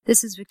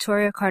This is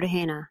Victoria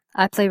Cartagena.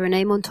 I play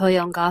Renee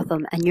Montoya on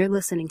Gotham, and you're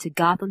listening to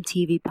Gotham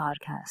TV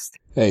Podcast.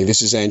 Hey,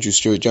 this is Andrew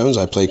Stewart-Jones.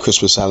 I play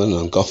Christopher Allen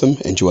on Gotham,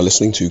 and you are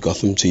listening to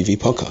Gotham TV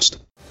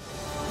Podcast.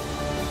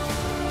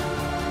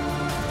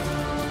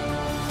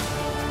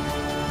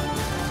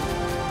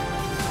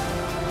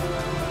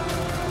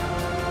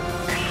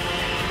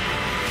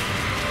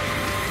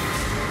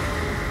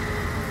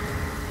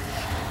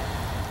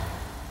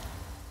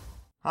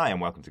 Hi,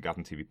 and welcome to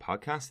Gotham TV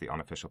Podcast, the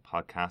unofficial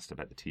podcast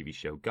about the TV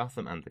show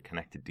Gotham and the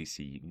connected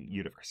DC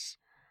universe.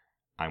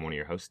 I'm one of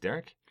your hosts,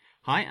 Derek.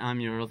 Hi, I'm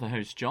your other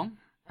host, John.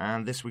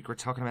 And this week we're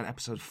talking about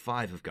episode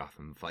 5 of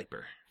Gotham,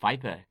 Viper.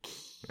 Viper.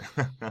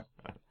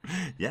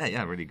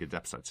 yeah, really good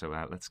episode. So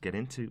let's get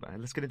into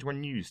our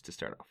news to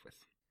start off with.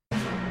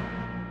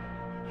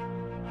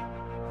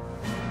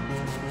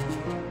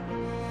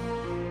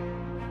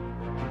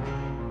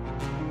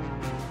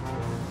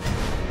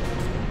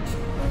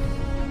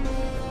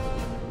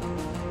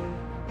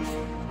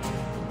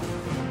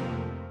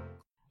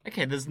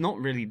 Okay, there's not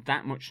really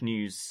that much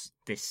news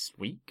this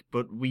week,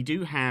 but we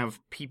do have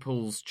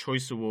People's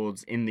Choice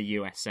Awards in the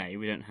USA.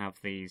 We don't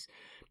have these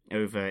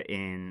over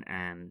in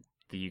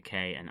the UK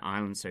and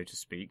Ireland, so to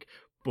speak.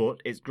 But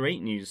it's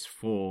great news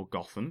for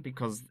Gotham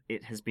because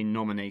it has been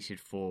nominated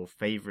for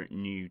Favourite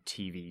New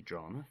TV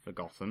Drama for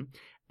Gotham.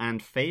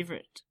 And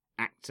Favourite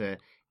Actor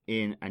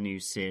in a New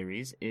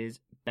Series is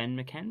Ben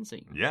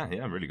McKenzie. Yeah,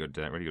 really good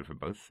for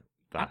both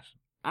that.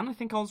 And I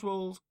think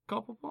Oswald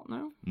Cobblepot,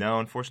 no?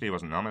 No, unfortunately he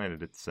wasn't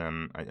nominated. It's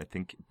I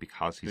think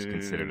because he's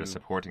considered a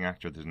supporting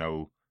actor, there's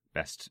no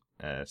best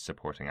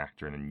supporting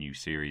actor in a new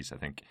series, I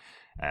think,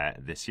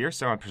 this year.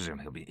 So I presume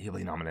he'll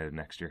be nominated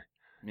next year.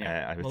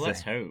 Yeah, I would say.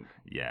 Let's hope.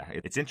 Yeah,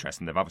 it's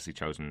interesting. They've obviously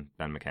chosen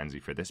Ben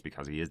McKenzie for this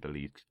because he is the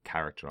lead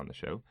character on the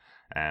show.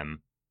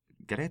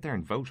 Get out there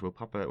and vote. We'll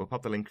pop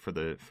the link for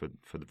the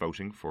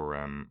voting for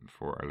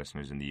our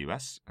listeners in the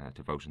US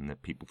to vote in the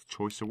People's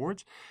Choice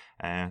Awards.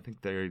 I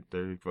think their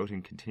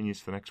voting continues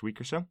for the next week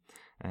or so.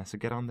 So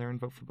get on there and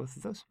vote for both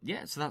of those.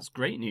 Yeah, so that's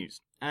great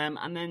news.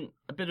 And then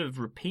a bit of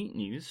repeat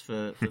news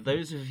for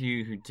those of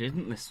you who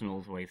didn't listen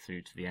all the way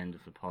through to the end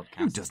of the podcast.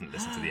 Who doesn't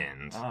listen to the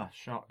end?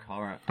 Shock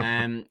horror.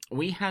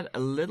 We had a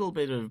little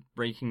bit of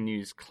breaking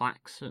news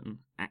klaxon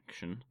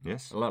action.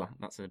 Yes.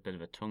 That's a bit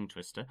of a tongue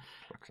twister.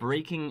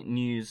 Breaking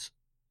news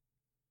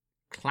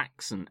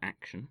klaxon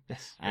action.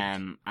 Yes.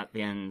 At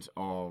the end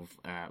of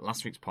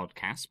last week's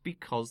podcast,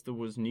 because there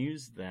was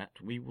news that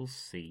we will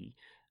see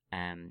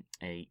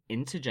a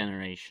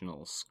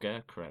intergenerational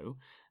Scarecrow,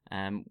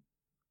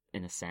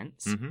 in a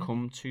sense,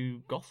 come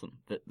to Gotham.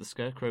 That the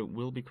Scarecrow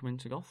will be coming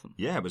to Gotham.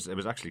 Yeah, it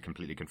was actually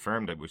completely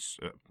confirmed. It was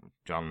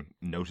John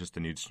noticed the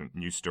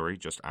news story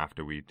just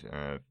after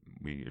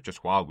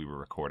just while we were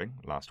recording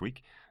last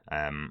week.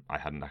 I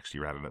hadn't actually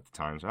read it at the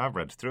time, so I've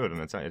read through it,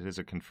 and it is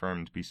a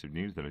confirmed piece of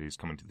news that he's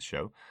coming to the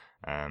show,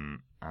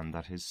 and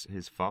that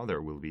his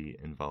father will be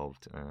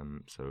involved.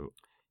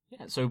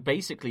 So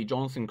basically,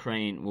 Jonathan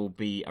Crane will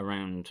be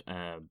around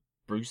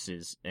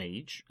Bruce's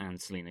age and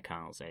Selina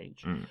Kyle's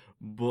age,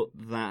 but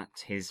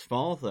that his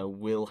father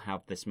will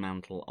have this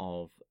mantle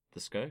of the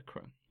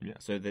Scarecrow. Yeah.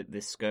 So that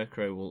this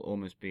Scarecrow will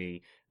almost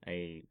be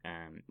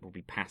will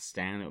be passed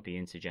down. It will be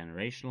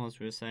intergenerational, as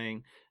we were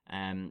saying,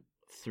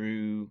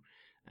 through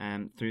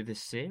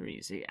this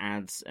series. It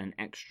adds an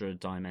extra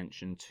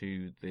dimension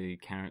to the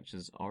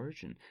character's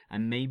origin,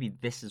 and maybe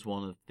this is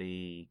one of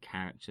the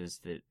characters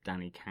that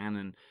Danny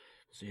Cannon,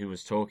 who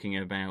was talking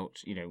about,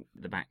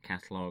 the back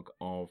catalogue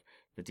of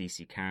the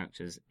DC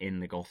characters in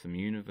the Gotham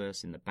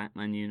universe, in the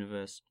Batman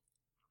universe,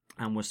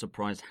 and we're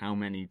surprised how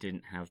many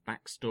didn't have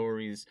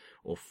backstories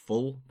or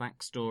full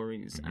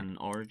backstories and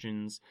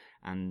origins,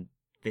 and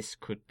this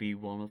could be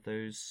one of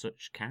those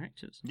such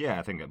characters. Yeah,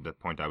 I think the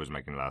point I was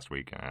making last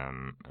week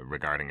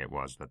regarding it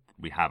was that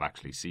we have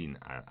actually seen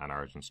an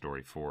origin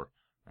story for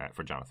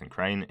Jonathan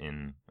Crane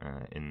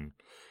in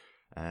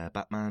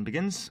Batman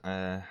Begins,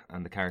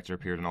 and the character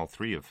appeared in all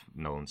 3 of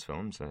Nolan's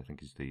films. I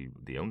think he's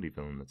the only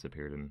villain that's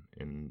appeared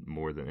in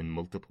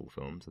multiple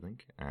films, I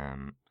think.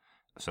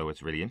 So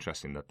it's really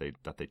interesting that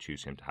they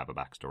choose him to have a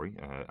backstory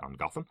on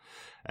Gotham.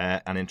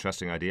 An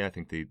interesting idea. I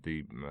think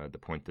the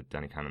point that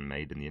Danny Cannon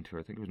made in the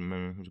interview, I think it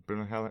was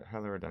Bruno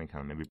Heller or Danny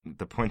Cannon, maybe.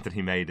 The point that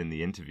he made in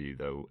the interview,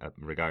 though,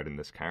 regarding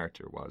this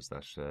character was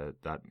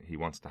that he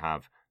wants to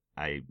have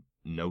a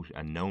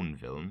known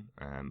villain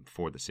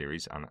for the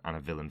series and a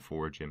villain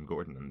for Jim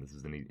Gordon, and this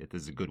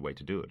is a good way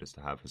to do it, is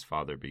to have his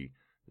father be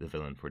the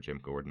villain for Jim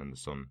Gordon and the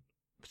son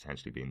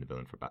potentially being the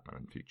villain for Batman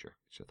in the future,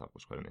 which I thought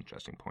was quite an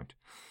interesting point.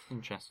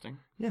 Interesting.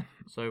 Yeah.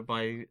 So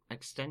by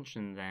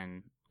extension,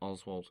 then,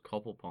 Oswald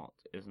Cobblepot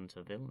isn't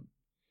a villain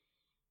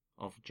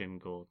of Jim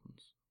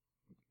Gordon's.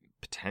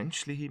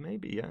 Potentially he may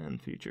be, in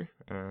the future.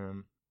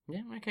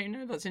 Yeah, okay,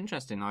 no, that's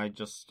interesting. I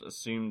just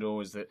assumed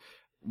always that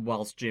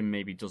whilst Jim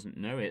maybe doesn't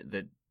know it,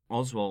 that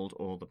Oswald,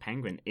 or the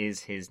Penguin,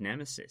 is his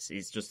nemesis.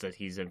 It's just that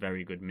he's a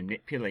very good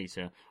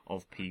manipulator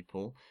of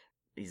people.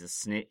 he's a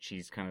snitch.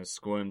 He's kind of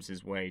squirms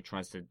his way,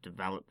 tries to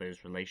develop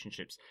those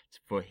relationships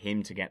for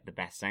him to get the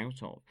best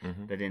out of.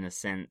 Mm-hmm. But in a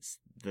sense,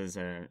 there's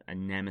a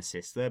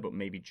nemesis there, but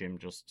maybe Jim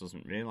just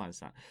doesn't realize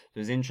that. So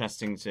it's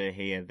interesting to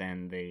hear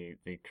then the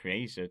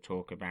creator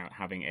talk about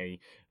having a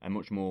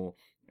much more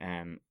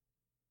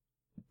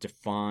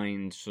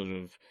defined sort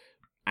of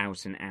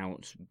out and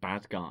out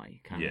bad guy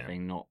kind of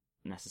thing, not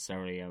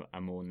necessarily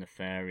a more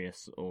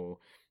nefarious or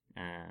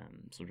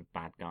sort of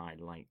bad guy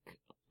like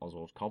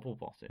Oswald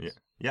Cobblepot is.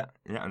 Yeah.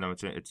 No,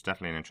 it's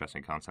definitely an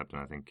interesting concept,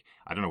 and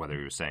I don't know whether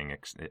he was saying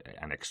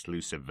an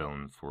exclusive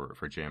villain for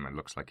Jim. It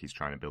looks like he's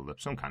trying to build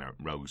up some kind of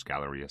rogues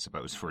gallery, I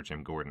suppose, for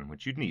Jim Gordon,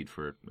 which you'd need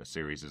for a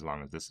series as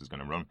long as this is going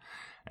to run.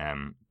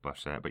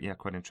 But yeah,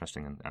 quite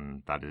interesting,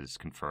 and that is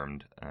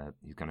confirmed.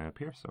 He's going to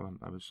appear. So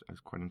I was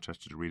quite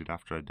interested to read it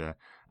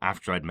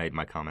after I'd made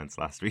my comments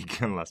last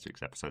week on last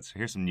week's episode. So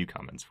here's some new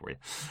comments for you.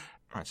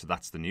 All right, so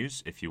that's the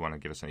news. If you want to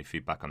give us any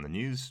feedback on the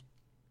news,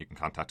 you can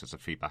contact us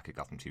at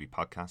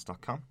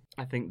feedback@gothamtvpodcast.com.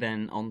 I think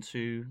then on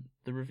to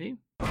the review.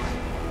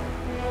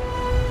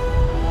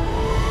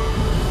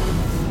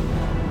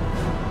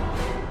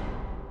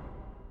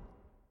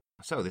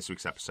 So this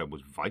week's episode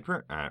was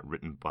Viper,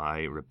 written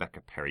by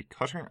Rebecca Perry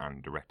Cutter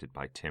and directed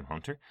by Tim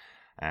Hunter.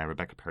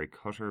 Rebecca Perry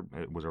Cutter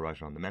was a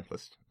writer on The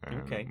Mentalist,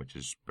 which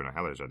is Bruno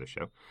Heller's other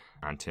show.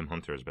 And Tim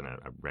Hunter has been a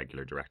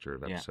regular director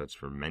of episodes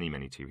for many,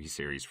 many TV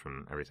series,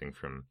 from everything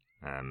from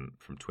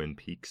Twin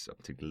Peaks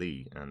up to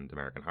Glee and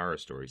American Horror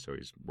Story. So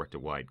he's worked a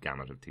wide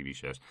gamut of TV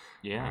shows.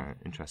 Yeah.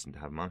 Interesting to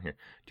have him on here.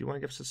 Do you want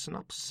to give us a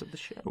synopsis of the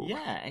show?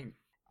 Yeah.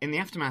 In the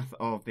aftermath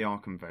of the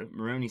Arkham vote,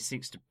 Maroni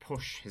seeks to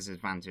push his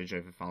advantage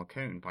over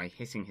Falcone by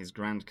hitting his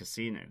Grand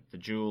Casino, the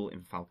jewel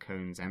in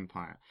Falcone's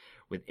empire,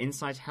 with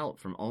inside help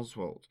from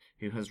Oswald,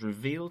 who has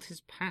revealed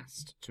his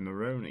past to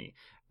Maroni,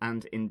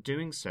 and in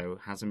doing so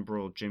has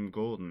embroiled Jim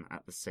Gordon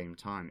at the same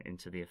time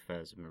into the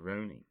affairs of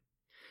Maroni.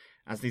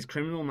 As these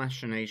criminal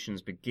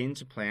machinations begin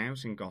to play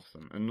out in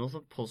Gotham,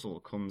 another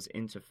puzzle comes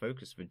into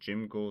focus for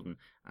Jim Gordon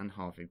and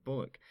Harvey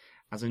Bullock,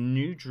 as a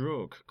new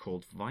drug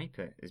called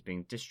Viper is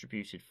being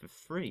distributed for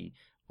free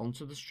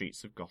onto the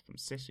streets of Gotham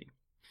City.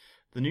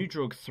 The new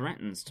drug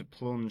threatens to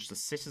plunge the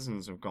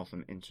citizens of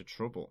Gotham into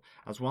trouble,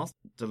 as whilst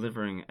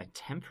delivering a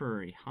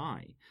temporary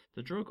high,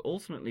 the drug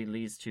ultimately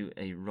leads to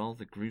a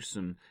rather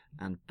gruesome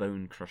and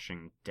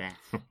bone-crushing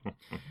death.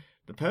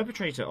 The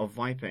perpetrator of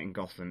Viper in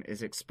Gotham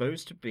is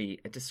exposed to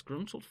be a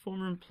disgruntled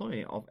former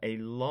employee of a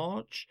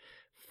large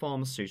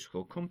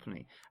pharmaceutical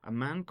company, a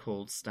man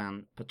called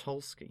Stan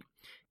Potolsky,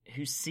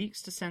 who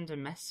seeks to send a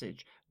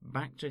message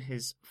back to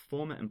his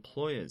former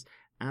employers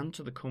and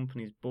to the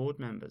company's board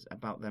members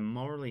about their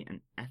morally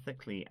and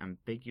ethically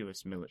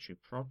ambiguous military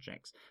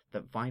projects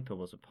that Viper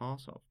was a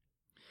part of.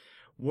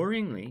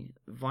 Worryingly,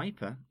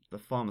 Viper, the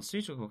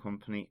pharmaceutical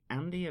company,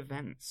 and the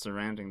events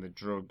surrounding the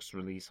drug's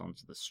release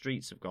onto the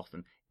streets of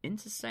Gotham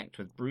intersect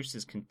with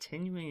Bruce's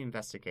continuing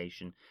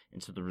investigation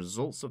into the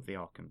results of the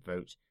Arkham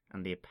vote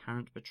and the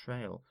apparent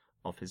betrayal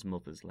of his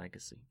mother's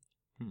legacy.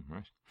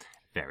 Right.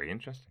 Very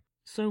interesting.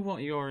 So what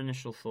are your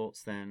initial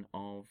thoughts then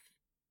of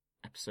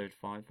Episode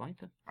 5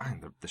 Viper?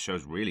 The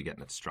show's really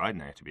getting its stride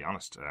now, to be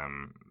honest.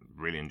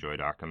 Really enjoyed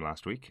Arkham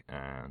last week,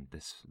 and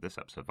this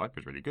episode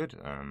Viper's really good.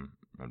 I'm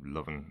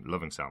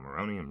loving Sal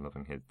Maroni. I'm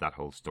loving that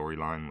whole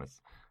storyline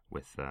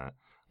with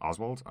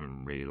Oswald.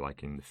 I'm really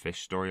liking the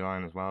Fish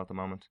storyline as well at the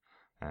moment.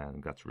 I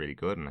think that's really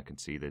good, and I can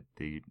see that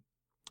the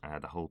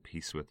whole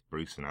piece with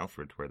Bruce and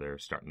Alfred, where they're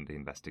starting the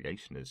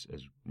investigation, is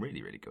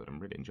really, really good. I'm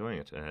really enjoying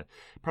it.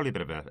 Probably a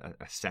bit of a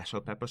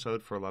setup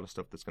episode for a lot of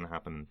stuff that's going to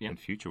happen in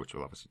future, which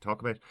we'll obviously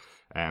talk about.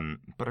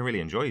 But I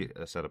really enjoy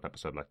a setup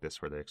episode like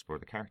this where they explore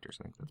the characters.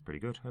 I think that's pretty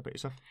good. How about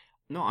yourself?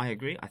 No, I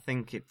agree. I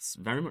think it's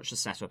very much a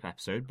setup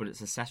episode, but it's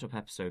a setup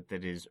episode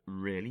that is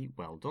really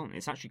well done.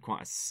 It's actually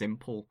quite a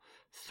simple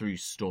through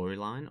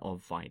storyline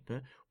of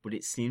Viper, but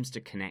it seems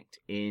to connect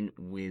in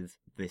with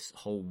this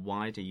whole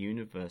wider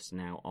universe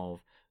now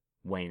of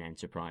Wayne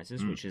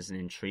Enterprises, which is an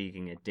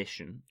intriguing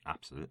addition.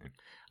 Absolutely.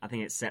 I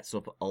think it sets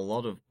up a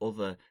lot of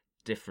other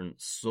different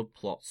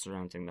subplots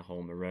surrounding the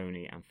whole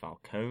Maroni and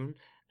Falcone,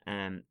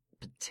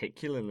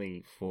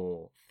 particularly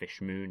for Fish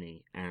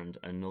Mooney and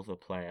another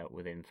player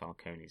within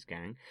Falcone's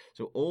gang.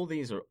 So all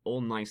these are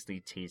all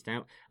nicely teased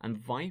out, and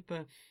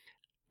Viper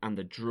and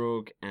the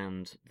drug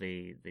and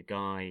the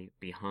guy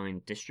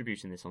behind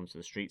distributing this onto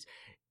the streets,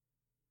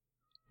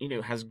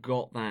 has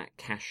got that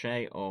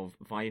cachet of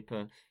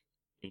Viper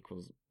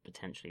equals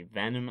potentially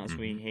Venom, as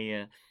we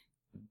hear,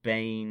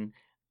 Bane.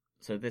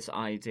 So this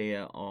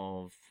idea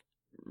of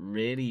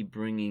really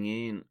bringing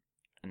in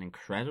an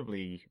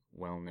incredibly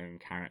well-known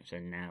character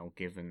now,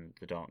 given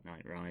The Dark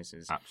Knight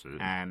Rises.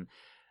 Absolutely. And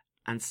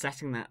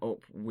setting that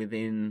up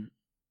within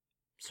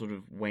sort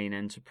of Wayne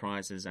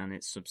Enterprises and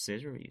its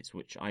subsidiaries,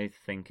 which I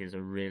think is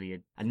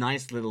a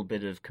nice little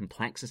bit of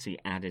complexity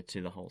added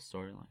to the whole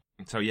storyline.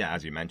 So yeah,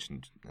 as you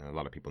mentioned, a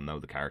lot of people know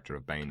the character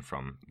of Bane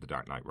from The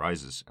Dark Knight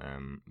Rises.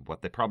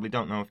 What they probably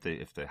don't know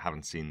if they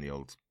haven't seen the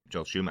old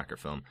Joel Schumacher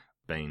film,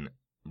 Bane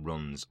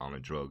runs on a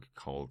drug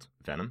called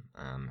Venom.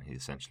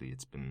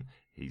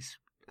 He's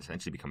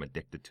essentially become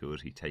addicted to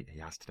it. He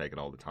has to take it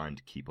all the time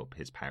to keep up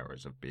his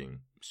powers of being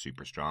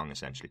super strong,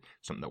 essentially.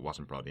 Something that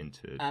wasn't brought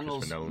into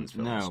Christopher Nolan's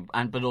films.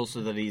 But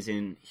also that he's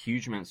in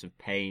huge amounts of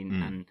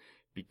pain, and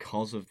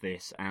because of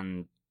this,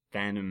 and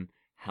Venom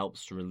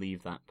helps to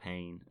relieve that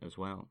pain as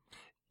well.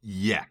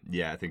 Yeah,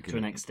 I think to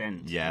an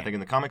extent. Yeah, I think in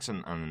the comics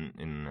and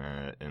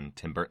in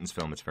Tim Burton's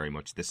film, it's very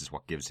much this is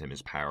what gives him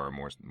his power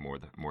more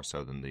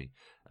so than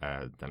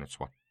it's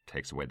what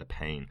takes away the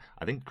pain.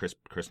 I think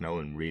Chris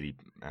Nolan really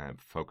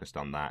focused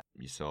on that.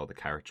 You saw the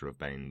character of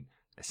Bane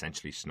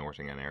essentially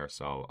snorting an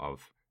aerosol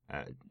of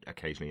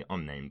occasionally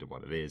unnamed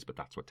what it is, but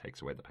that's what takes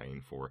away the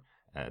pain for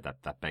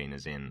that Bane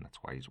is in. That's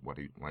why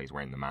he's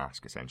wearing the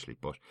mask essentially.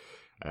 But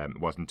it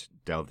wasn't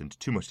delved into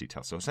too much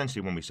detail. So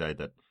essentially, when we say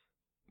that,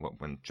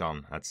 when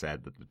John had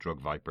said that the drug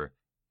Viper,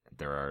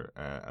 there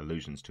are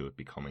allusions to it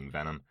becoming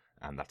Venom,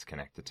 and that's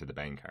connected to the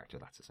Bane character.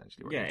 That's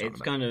essentially what it's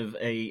about. Kind of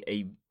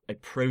a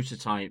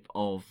prototype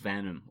of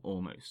Venom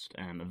almost,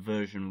 a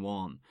version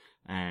 1,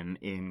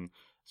 in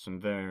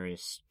some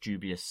various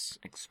dubious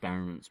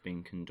experiments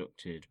being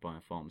conducted by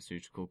a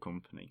pharmaceutical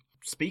company.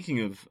 Speaking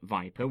of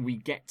Viper, we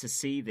get to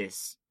see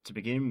this to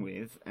begin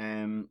with,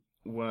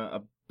 where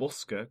a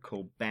busker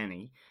called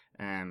Benny,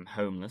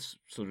 homeless,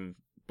 sort of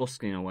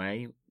busking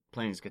away,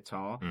 playing his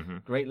guitar. Mm-hmm.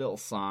 Great little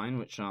sign,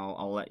 which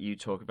I'll let you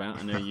talk about.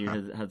 I know you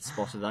had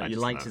spotted that. You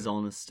liked his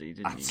honesty,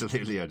 didn't you?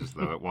 Absolutely, I just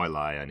love it. Why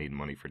lie? I need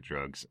money for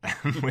drugs,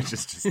 which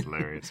is just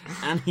hilarious.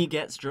 And he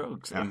gets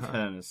drugs, in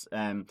fairness.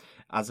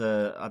 As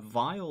a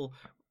vial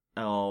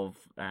of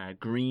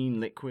green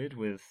liquid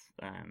with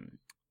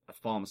a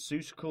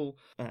pharmaceutical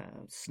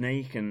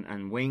snake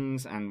and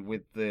wings, and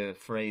with the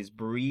phrase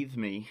 "breathe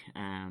me"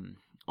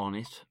 on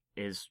it,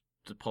 is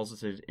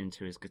deposited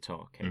into his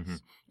guitar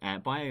case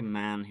by a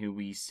man who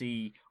we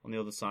see on the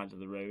other side of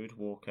the road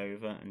walk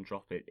over and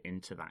drop it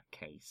into that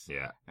case.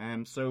 Yeah.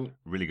 So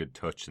really good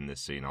touch in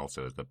this scene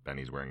also is that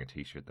Benny's wearing a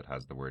T-shirt that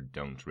has the word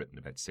 "don't" written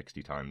about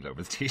 60 times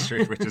over the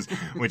T-shirt,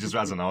 which is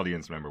as an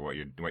audience member what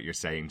you're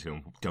saying to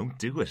him. Don't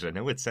do it. I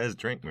know it says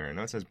 "drink me." I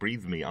know it says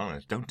 "breathe me" on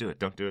it. Don't do it.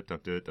 Don't do it.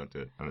 Don't do it. Don't do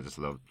it. And I just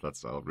love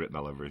that's all written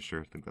all over his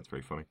shirt. I think that's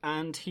very funny.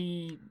 And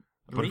he.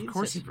 But of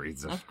course he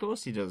breathes it. Of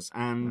course he does.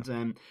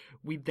 And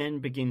we then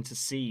begin to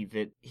see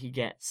that he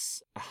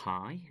gets a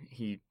high.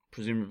 He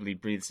presumably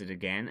breathes it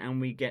again,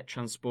 and we get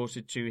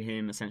transported to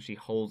him essentially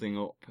holding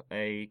up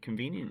a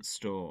convenience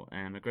store,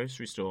 a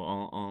grocery store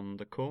on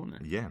the corner.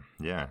 Yeah.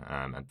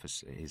 And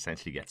he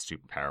essentially gets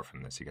superpower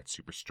from this. He gets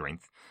super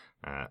strength,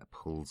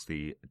 pulls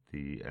the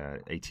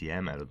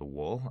ATM out of the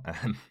wall.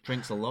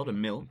 Drinks a lot of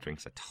milk.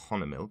 Drinks a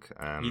ton of milk.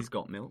 He's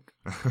got milk.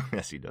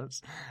 Yes, he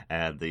does.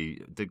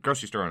 The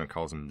grocery store owner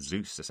calls him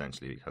Zeus,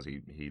 essentially, because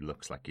he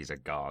looks like he's a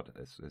god,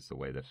 is the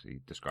way that he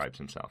describes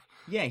himself.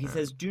 Yeah, he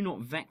says, "Do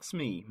not vex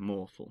me,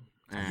 mortal."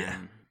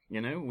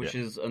 Which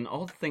is an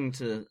odd thing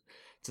to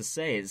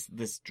say. Is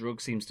this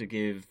drug seems to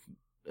give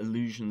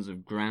illusions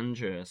of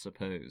grandeur, I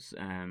suppose,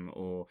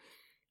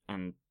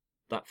 and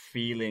that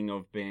feeling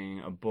of being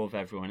above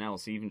everyone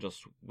else, even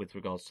just with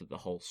regards to the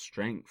whole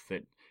strength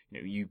that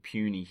you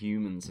puny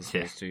humans are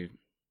supposed to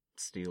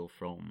steal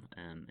from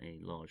a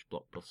large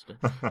blockbuster.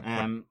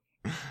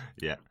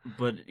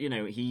 But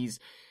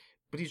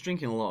he's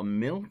drinking a lot of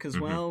milk as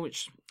well,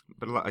 which.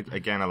 But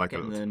again, I like the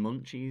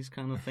munchies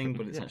kind of thing,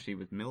 but it's actually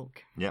with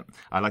milk. Yeah,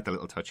 I like the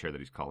little touch here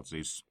that he's called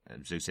Zeus.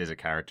 Zeus is a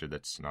character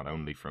that's not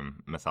only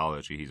from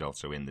mythology; he's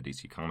also in the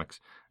DC comics.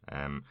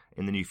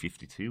 In the New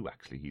 52,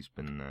 actually, he's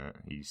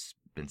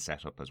been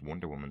set up as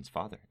Wonder Woman's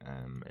father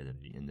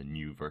in the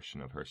new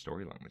version of her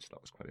storyline, which I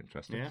thought was quite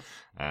interesting.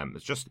 Yeah.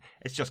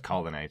 It's just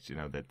calling out,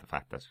 the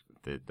fact that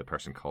the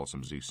person calls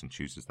him Zeus and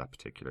chooses that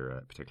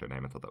particular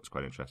name. I thought that was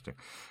quite interesting.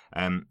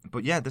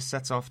 But yeah, this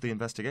sets off the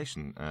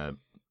investigation.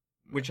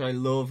 Which I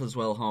love as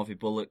well, Harvey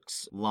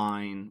Bullock's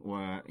line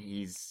where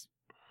he's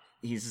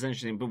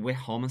essentially saying, but we're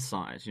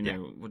homicide,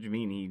 what do you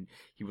mean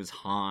he was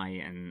high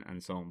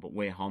and so on, but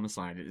we're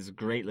homicide. It's a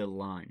great little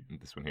line.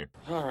 This one here.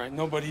 All right,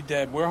 nobody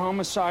dead. We're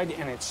homicide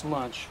and it's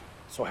lunch.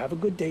 So have a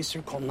good day,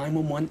 sir. Call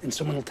 911 and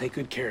someone will take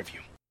good care of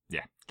you.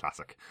 Yeah,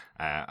 classic.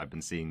 I've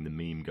been seeing the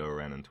meme go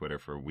around on Twitter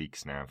for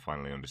weeks now. I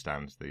finally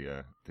understand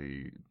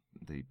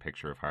the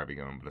picture of Harvey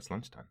going, but it's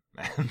lunchtime.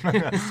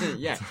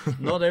 Yeah,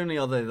 not only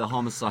are they the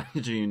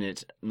homicide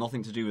unit,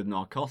 nothing to do with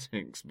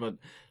narcotics, but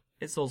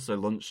it's also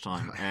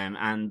lunchtime.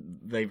 And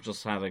they've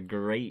just had a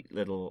great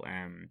little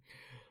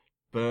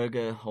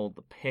burger, hold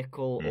the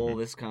pickle, all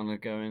this kind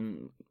of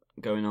going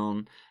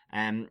on.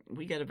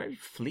 We get a very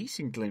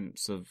fleeting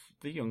glimpse of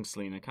the young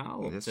Selena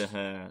Kyle up to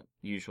her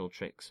usual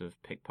tricks of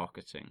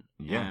pickpocketing.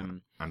 Yeah,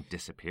 and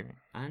disappearing.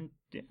 And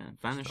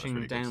vanishing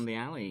really down the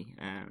alley.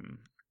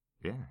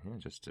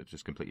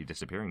 Just completely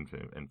disappearing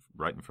and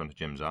right in front of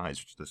Jim's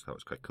eyes, which I thought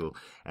was quite cool.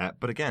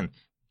 But again,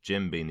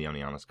 Jim being the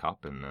only honest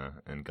cop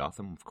in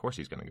Gotham, of course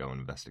he's going to go and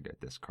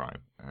investigate this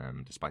crime,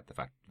 despite the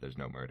fact that there's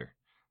no murder.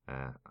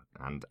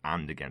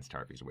 And against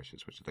Harvey's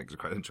wishes, which I think is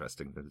quite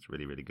interesting. That it's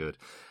really, really good.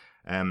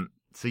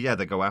 So yeah,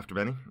 they go after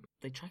Benny.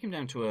 They track him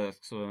down to a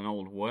sort of an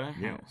old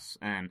warehouse,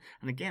 and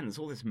again, there's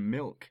all this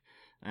milk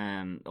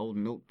old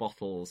milk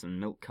bottles and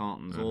milk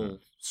cartons all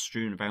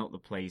strewn about the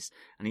place,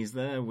 and he's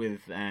there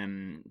with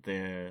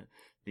the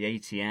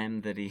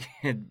ATM that he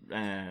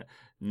had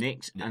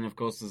nicked, and of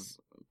course there's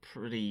a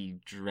pretty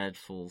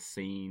dreadful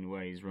scene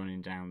where he's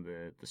running down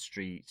the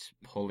street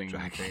pulling the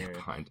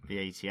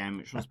ATM,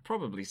 which was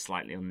probably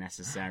slightly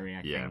unnecessary,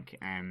 I think.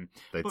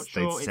 But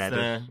sure, it's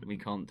there. We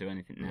can't do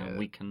anything now. Yeah.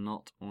 We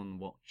cannot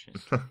unwatch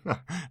it.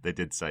 They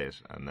did say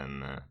it, and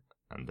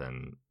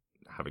then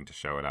having to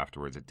show it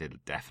afterwards, it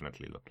did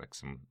definitely look like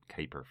some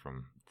caper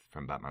from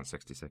Batman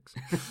 66.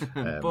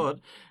 But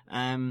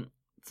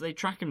so they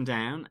track him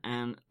down,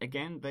 and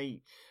again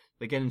they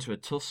get into a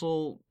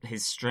tussle.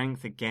 His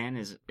strength again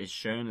is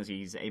shown as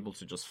he's able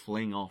to just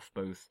fling off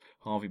both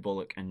Harvey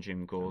Bullock and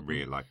Jim Gordon.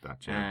 Really like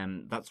that, yeah.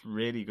 That's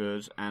really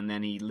good. And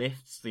then he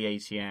lifts the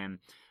ATM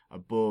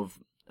above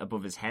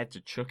his head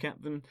to chuck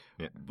at them,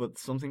 but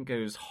something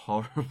goes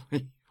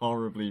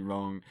horribly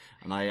wrong.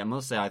 And I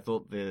must say, I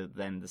thought the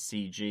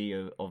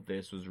CG of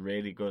this was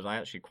really good. I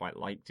actually quite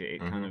liked it. It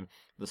kind of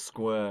the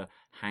square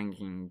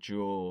hanging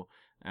jaw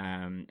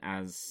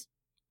as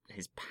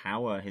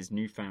his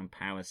newfound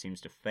power seems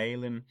to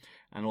fail him,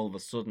 and all of a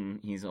sudden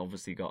he's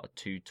obviously got a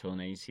 2-ton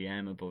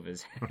ATM above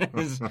his head,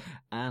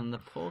 and the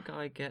poor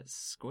guy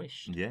gets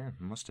squished. Yeah, it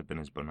must have been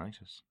his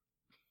bonitis.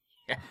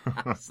 Yeah,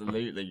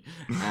 absolutely.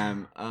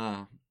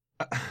 The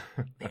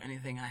only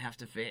thing I have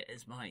to fear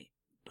is my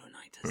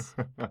bonitis.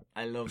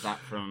 I love that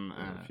from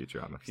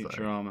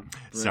Futurama.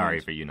 Sorry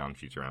for you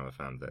non-Futurama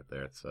fans out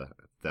there. It's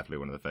definitely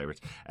one of the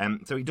favourites.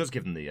 So he does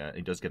give him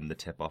the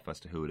tip off as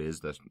to who it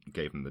is that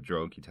gave him the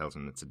drug. He tells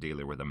him it's a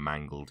dealer with a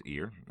mangled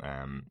ear,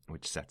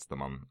 which sets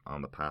them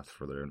on the path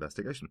for their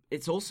investigation.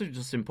 It's also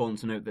just important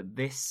to note that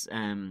this,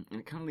 and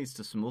it kind of leads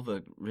to some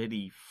other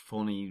really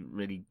funny,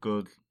 really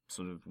good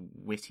sort of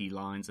witty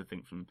lines, I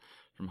think, from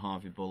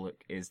Harvey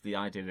Bullock, is the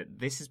idea that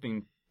this has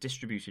been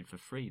distributed for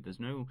free. There's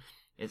no,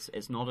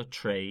 it's not a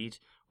trade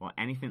or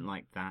anything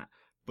like that.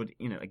 But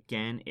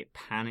again, it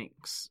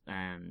panics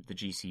the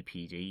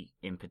GCPD,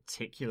 in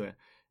particular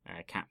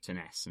Captain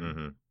S.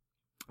 And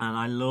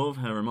I love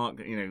her remark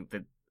that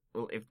that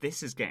if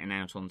this is getting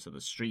out onto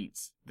the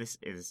streets, this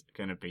is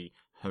going to be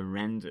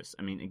horrendous.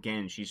 I mean,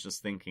 again, she's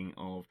just thinking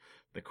of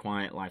the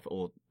quiet life,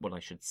 or what I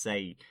should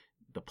say,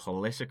 the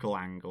political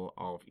angle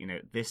of,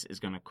 this is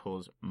going to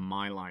cause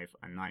my life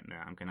a nightmare.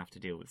 I'm going to have to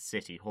deal with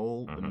City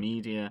Hall, the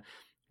media,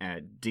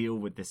 deal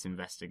with this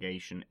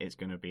investigation. It's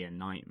going to be a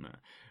nightmare.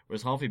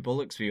 Whereas Harvey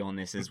Bullock's view on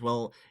this is,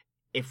 well,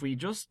 if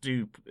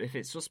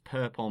it's just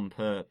perp on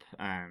perp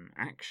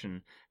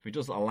action, if we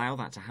just allow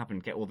that to happen,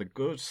 get all the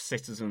good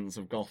citizens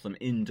of Gotham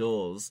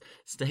indoors,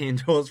 stay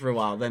indoors for a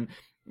while, then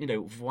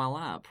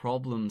voila,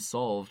 problem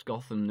solved.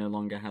 Gotham no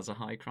longer has a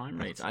high crime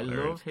rate. I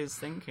love his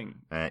thinking.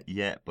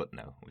 Yeah, but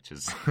no, which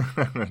is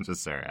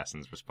just Sarah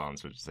Essen's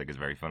response, which I think is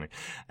very funny.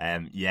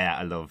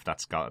 I love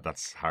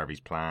that's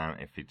Harvey's plan.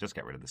 If you just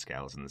get rid of the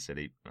scales in the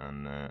city,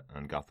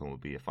 and Gotham will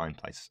be a fine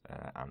place.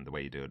 And the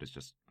way you do it is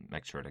just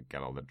make sure to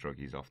get all the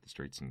druggies off the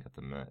streets and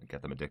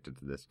get them addicted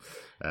to this.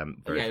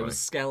 It was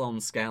scale on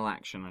scale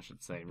action, I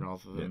should say,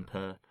 rather than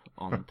perp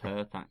on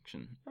perp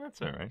action.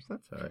 That's all right.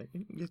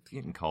 You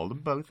can call them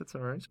both. It's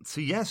all right.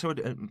 So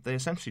they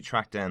essentially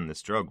track down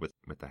this drug with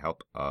the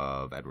help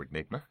of Edward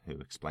Nygma, who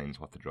explains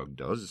what the drug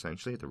does.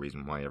 Essentially, the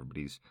reason why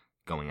everybody's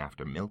going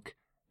after milk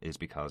is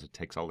because it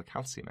takes all the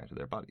calcium out of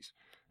their bodies,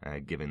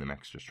 giving them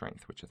extra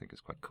strength, which I think is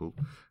quite cool,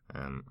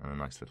 and a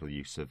nice little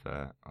use of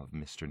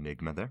Mr.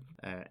 Nygma there.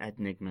 Ed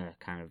Nygma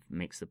kind of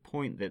makes the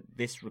point that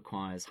this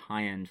requires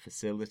high-end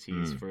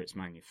facilities for its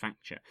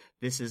manufacture.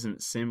 This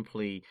isn't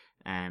simply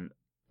a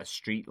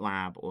street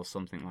lab or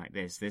something like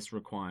this. This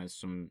requires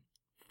some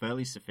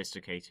fairly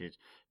sophisticated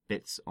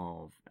bits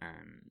of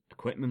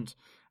equipment,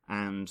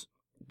 and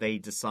they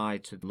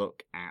decide to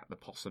look at the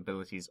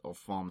possibilities of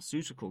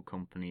pharmaceutical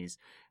companies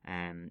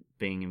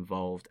being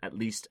involved, at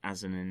least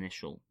as an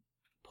initial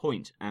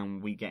point.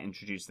 And we get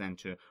introduced then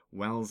to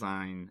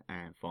Wellzyme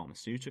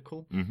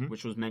Pharmaceutical,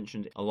 which was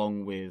mentioned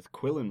along with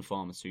Quillen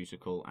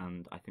Pharmaceutical,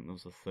 and I think there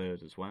was a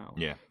third as well.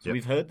 Yeah. So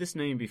we've heard this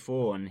name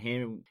before, and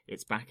here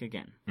it's back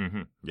again.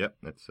 Yep,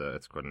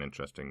 it's quite an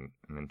interesting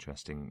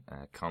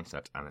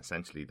concept, and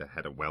essentially the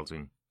head of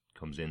Wellzyme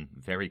comes in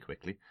very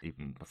quickly,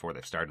 even before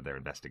they've started their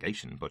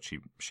investigation, but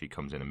she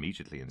comes in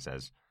immediately and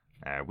says,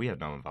 we have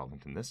no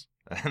involvement in this,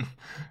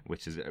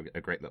 which is a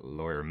great little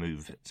lawyer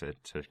move to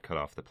cut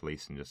off the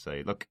police and just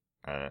say, look,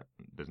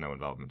 there's no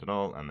involvement at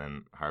all. And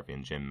then Harvey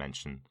and Jim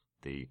mention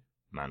the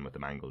man with the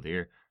mangled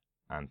ear,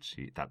 and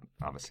that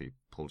obviously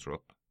pulls her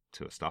up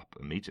to a stop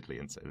immediately,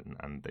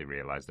 and they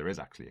realise there is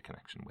actually a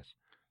connection with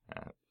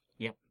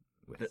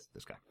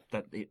this guy.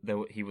 That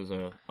he was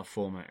a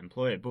former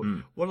employee. But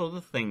what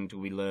other thing do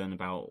we learn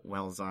about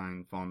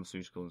Wellzyme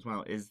Pharmaceutical as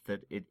well is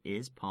that it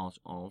is part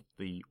of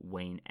the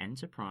Wayne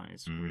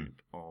Enterprise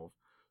group of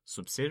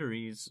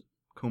subsidiaries,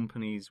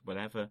 companies,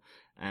 whatever.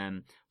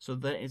 So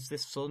there is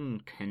this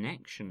sudden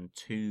connection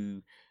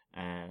to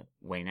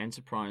Wayne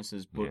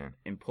Enterprises, but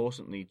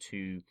importantly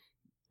to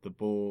the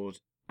board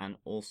and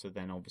also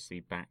then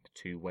obviously back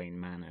to Wayne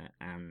Manor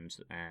and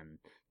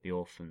the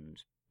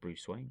orphaned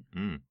Bruce Wayne.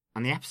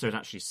 And the episode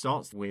actually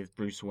starts with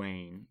Bruce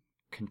Wayne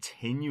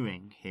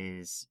continuing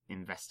his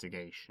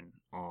investigation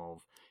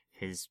of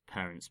his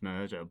parents'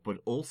 murder, but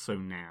also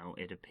now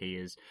it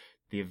appears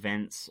the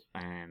events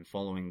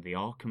following the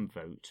Arkham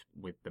vote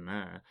with the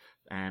mayor,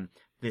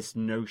 this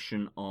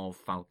notion of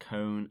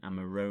Falcone and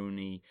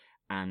Maroni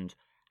and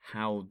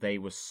how they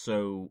were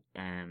so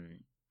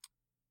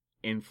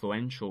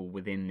influential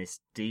within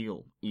this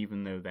deal,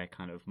 even though they're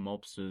kind of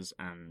mobsters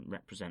and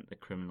represent the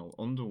criminal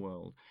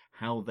underworld,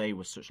 how they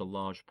were such a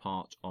large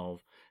part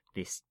of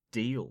this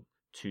deal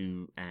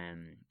to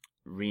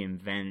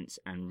reinvent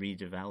and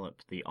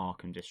redevelop the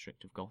Arkham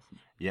district of Gotham.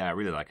 Yeah, I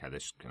really like how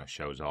this kind of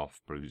shows off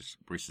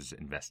Bruce's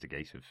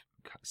investigative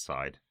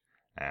side,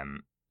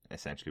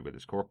 essentially with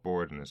his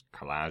corkboard and his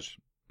collage,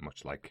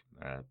 much like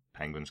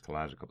Penguin's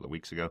collage a couple of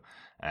weeks ago.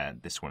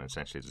 This one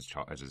essentially is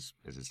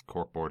his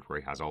corkboard, where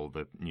he has all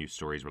the news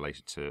stories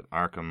related to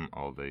Arkham,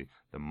 all the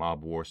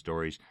mob war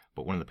stories.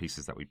 But one of the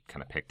pieces that we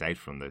kind of picked out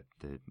from the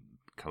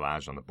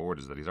collage on the board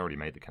is that he's already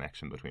made the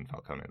connection between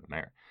Falcone and the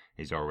mayor.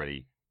 He's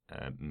already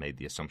made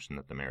the assumption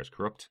that the mayor is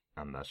corrupt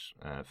and that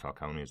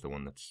Falcone is the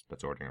one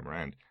that's ordering him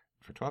around.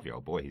 For a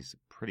 12-year-old boy, he's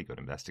a pretty good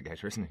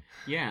investigator, isn't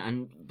he? Yeah,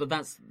 but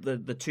that's the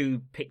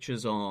two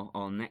pictures are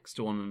next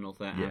to one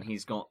another, and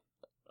he's got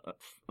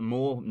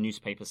more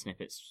newspaper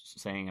snippets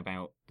saying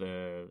about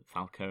the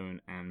Falcone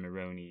and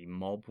Maroni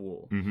mob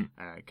war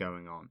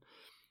going on.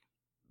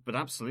 But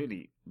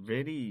absolutely,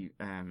 really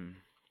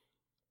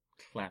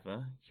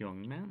clever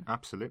young man.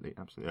 Absolutely.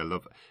 I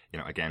love,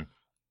 again,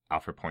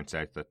 Alfred points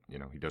out that,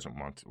 he doesn't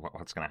want,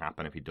 what's going to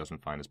happen if he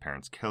doesn't find his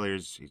parents'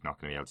 killers? He's not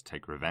going to be able to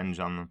take revenge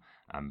on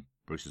them.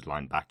 Bruce's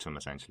line back to him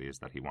essentially is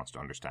that he wants to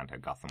understand how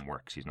Gotham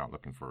works. He's not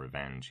looking for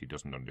revenge. He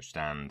doesn't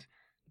understand,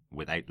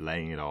 without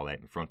laying it all out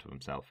in front of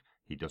himself,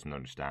 he doesn't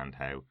understand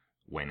how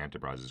Wayne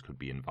Enterprises could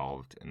be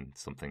involved in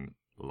something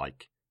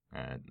like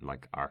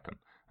Arkham,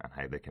 and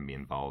how they can be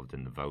involved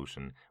in the vote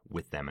and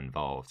with them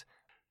involved.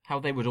 How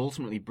they would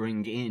ultimately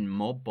bring in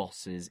mob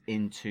bosses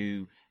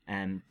into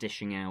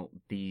dishing out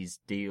these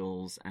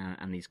deals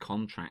and these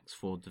contracts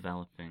for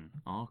developing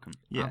Arkham.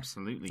 Yeah.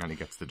 Absolutely. And he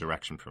gets the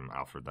direction from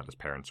Alfred that his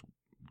parents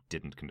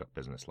didn't conduct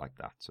business like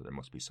that, so there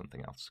must be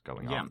something else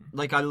going on.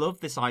 Yeah, I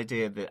love this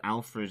idea that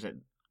Alfred, at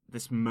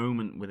this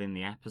moment within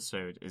the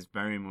episode, is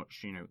very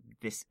much,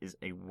 this is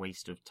a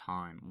waste of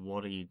time.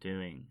 What are you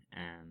doing?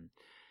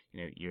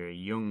 You're a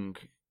young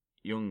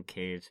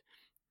kid.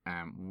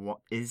 What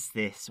is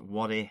this?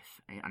 What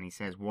if? And he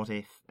says, what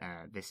if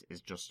this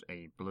is just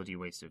a bloody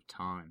waste of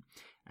time?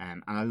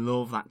 And I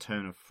love that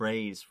turn of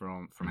phrase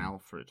from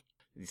Alfred.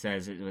 He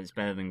says it's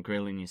better than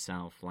grilling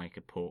yourself like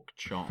a pork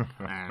chop,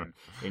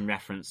 in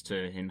reference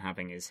to him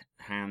having his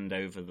hand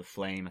over the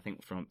flame, I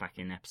think from back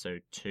in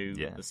episode 2,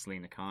 the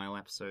Selena Kyle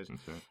episode.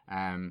 Okay.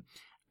 I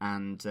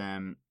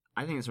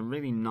think it's a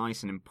really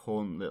nice and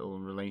important little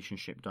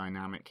relationship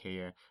dynamic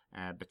here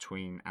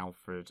between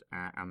Alfred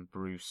and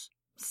Bruce.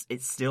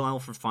 It's still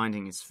Alfred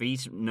finding his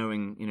feet,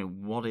 knowing,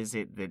 what is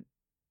it that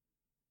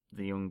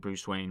the young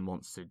Bruce Wayne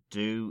wants to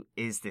do?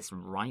 Is this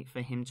right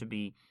for him to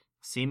be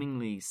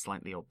seemingly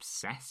slightly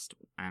obsessed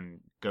and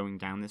going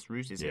down this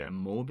route? Is it a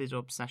morbid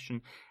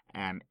obsession?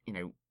 And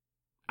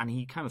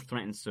he kind of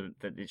threatens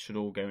that it should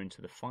all go into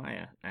the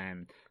fire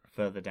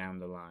further down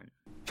the line.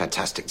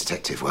 Fantastic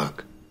detective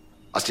work.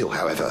 I still,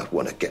 however,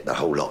 want to get the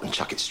whole lot and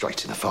chuck it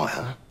straight in the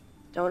fire.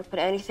 Don't put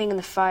anything in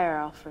the fire,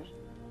 Alfred.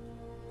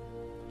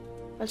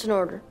 That's an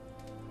order.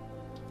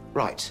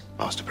 Right,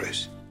 Master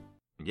Bruce.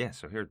 Yeah,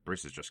 so here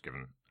Bruce has just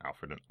given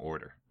Alfred an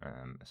order.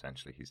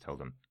 Essentially, he's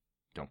told him,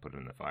 don't put it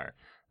in the fire.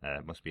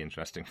 It must be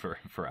interesting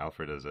for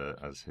Alfred as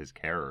his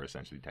carer,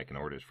 essentially taking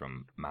orders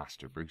from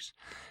Master Bruce.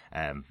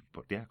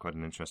 But yeah, quite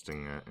an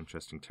interesting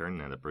turn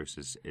now that Bruce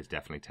is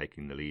definitely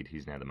taking the lead.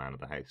 He's now the man of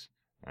the house.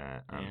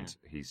 And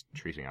he's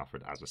treating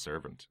Alfred as a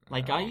servant.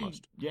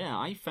 Almost.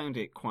 I found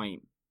it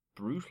quite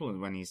brutal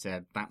when he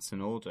said, that's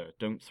an order,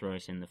 don't throw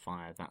it in the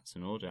fire, that's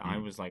an order. I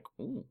was like,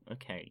 oh,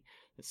 okay.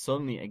 But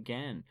suddenly,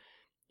 again,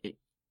 it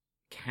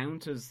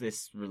counters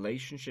this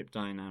relationship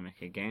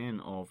dynamic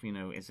again of,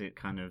 is it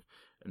kind of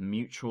a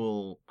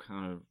mutual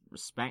kind of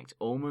respect,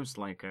 almost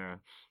like a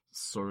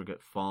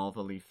surrogate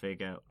fatherly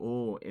figure,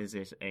 or is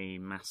it a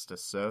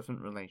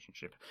master-servant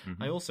relationship?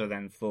 I also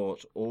then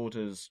thought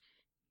orders,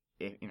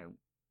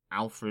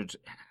 Alfred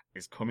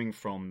is coming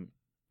from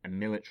a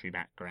military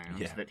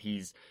background, that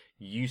he's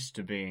used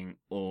to being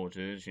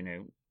ordered,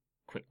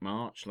 quick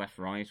march, left,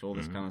 right, all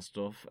this kind of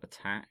stuff,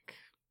 attack,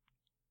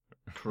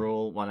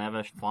 crawl,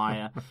 whatever,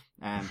 fire.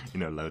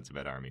 Loads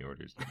about army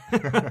orders.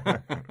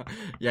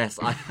 Yes,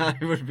 I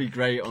would be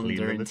great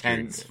under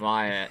intense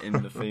fire in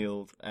the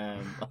field.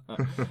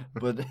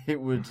 But it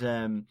would,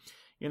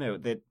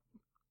 that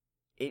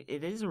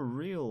it is a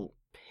real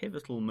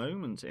pivotal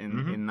moment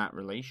in that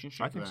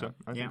relationship. I think so.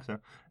 I think so.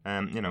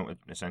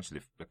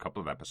 Essentially, a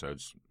couple of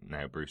episodes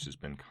now, Bruce has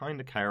been kind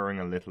of cowering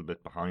a little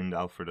bit behind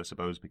Alfred, I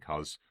suppose,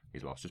 because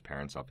he's lost his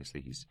parents.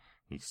 Obviously, he's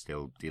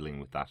still dealing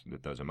with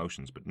those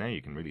emotions. But now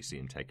you can really see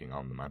him taking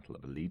on the mantle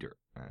of a leader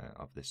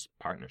of this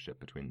partnership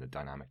between the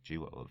dynamic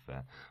duo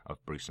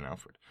of Bruce and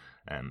Alfred.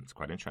 It's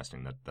quite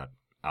interesting that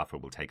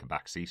Alfred will take a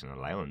back seat and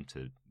allow him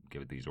to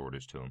give these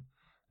orders to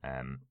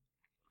him.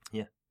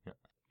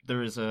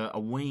 There is a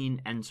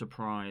Wayne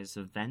Enterprise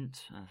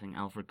event. I think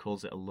Alfred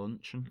calls it a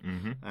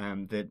luncheon,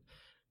 that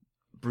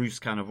Bruce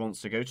kind of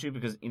wants to go to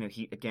because,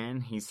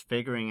 he's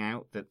figuring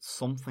out that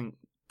something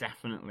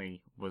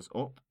definitely was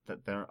up,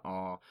 that there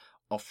are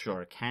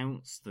offshore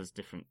accounts, there's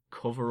different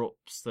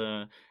cover-ups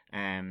there,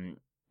 and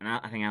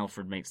I think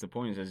Alfred makes the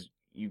point, says,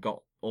 you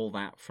got all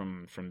that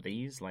from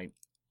these, like,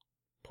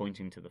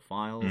 pointing to the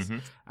files,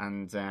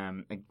 and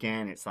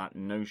again, it's that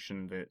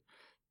notion that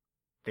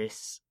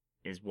this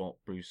is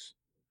what Bruce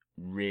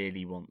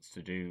really wants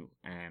to do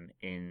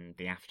in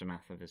the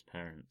aftermath of his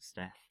parents'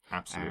 death.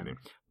 Absolutely.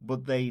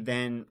 But they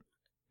then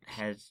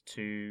head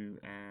to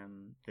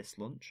this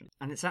luncheon.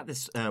 And it's at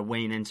this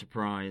Wayne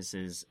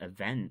Enterprises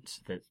event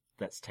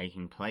that's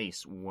taking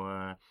place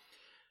where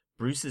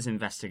Bruce's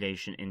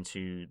investigation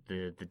into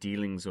the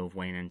dealings of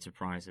Wayne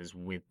Enterprises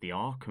with the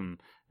Arkham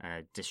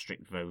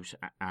district vote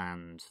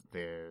and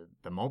the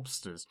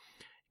mobsters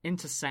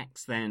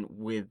intersects then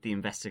with the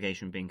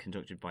investigation being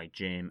conducted by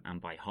Jim and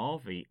by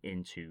Harvey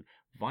into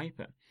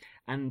Viper.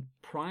 And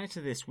prior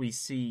to this, we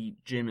see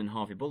Jim and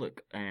Harvey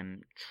Bullock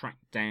track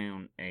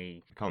down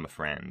I call him a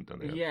friend, don't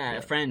they? Yeah,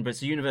 a friend, but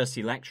it's a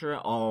university lecturer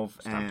of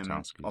Stan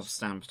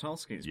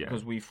Ptolsky's.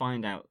 Because we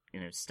find out,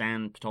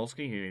 Stan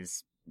Ptolsky, who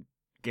is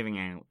giving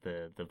out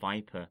the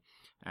Viper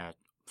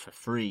for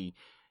free,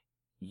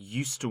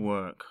 used to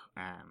work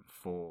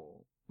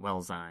for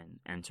Wellsine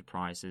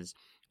Enterprises.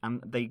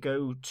 They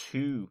go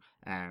to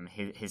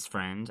his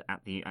friend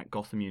at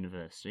Gotham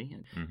University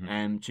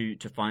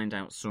to find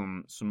out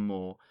some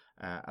more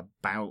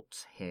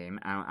about him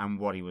and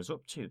what he was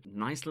up to.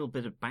 Nice little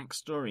bit of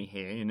backstory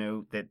here,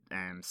 that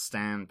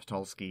Stan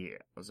Ptolsky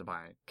was a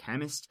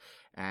biochemist,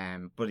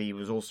 but he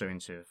was also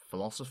into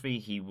philosophy.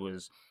 He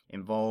was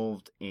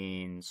involved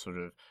in sort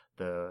of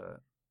the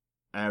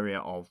area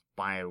of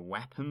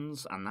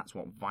bioweapons, and that's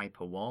what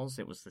Viper was.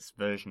 It was this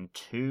version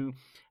 2,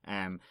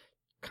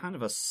 kind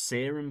of a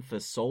serum for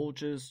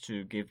soldiers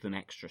to give them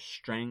extra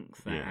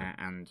strength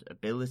and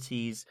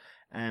abilities,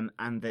 and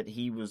that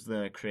he was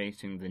there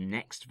creating the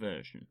next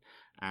version,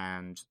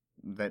 and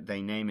that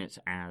they name it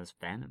as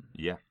Venom.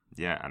 Yeah,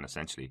 and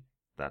essentially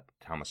that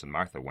Thomas and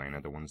Martha Wayne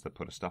are the ones that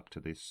put a stop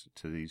to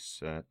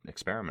these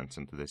experiments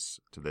and to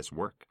this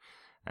work,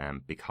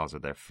 because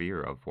of their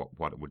fear of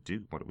what it would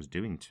do, what it was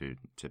doing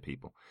to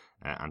people,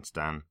 and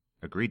Stan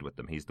agreed with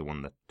them. He's the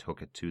one that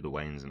took it to the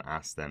Waynes and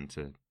asked them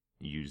to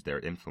use their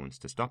influence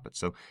to stop it.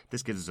 So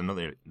this gives us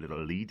another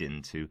little lead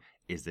into,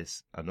 is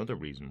this another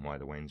reason why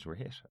the Waynes were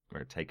hit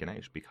or taken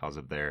out, because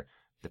of the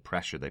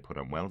pressure they put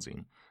on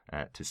Wellsine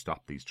to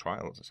stop these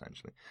trials,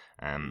 essentially.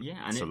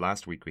 So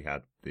last week we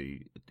had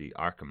the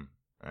Arkham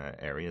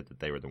area, that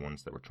they were the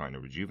ones that were trying to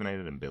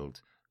rejuvenate it and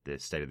build the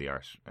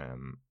state-of-the-art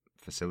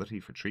facility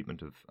for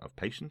treatment of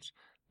patients,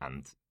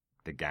 and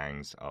the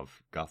gangs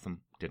of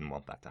Gotham didn't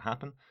want that to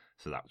happen.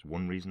 So that was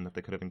one reason that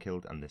they could have been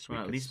killed. And this week,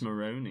 at least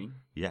Maroni.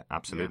 Yeah,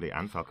 absolutely,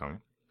 and Falcone.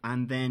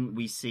 And then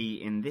we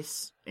see in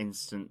this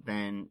instant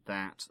then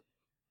that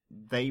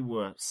they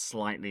were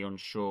slightly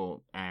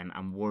unsure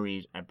and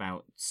worried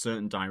about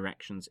certain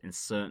directions in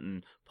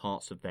certain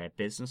parts of their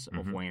business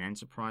of Wayne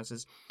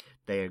Enterprises.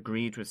 They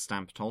agreed with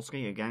Stan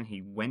Ptolsky. Again,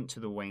 he went to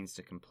the Waynes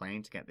to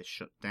complain, to get this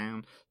shut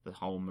down. The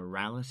whole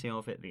morality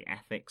of it, the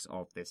ethics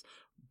of this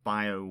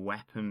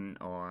bioweapon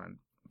or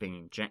being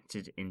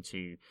injected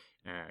into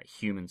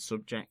human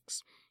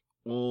subjects,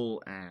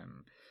 all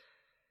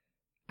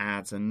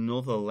adds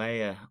another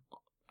layer,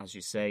 as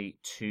you say,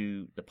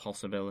 to the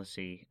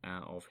possibility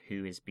of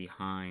who is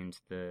behind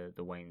the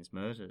Waynes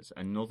murders.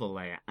 Another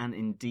layer, and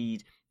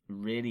indeed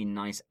really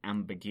nice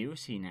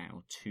ambiguity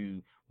now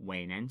to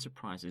Wayne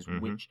Enterprises,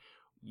 which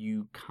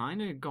you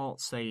kind of got,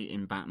 say,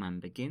 in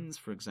Batman Begins,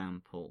 for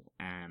example,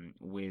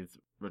 with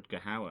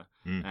Rutger Hauer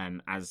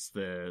as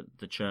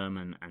the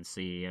chairman and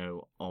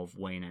CEO of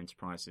Wayne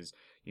Enterprises.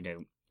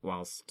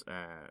 Whilst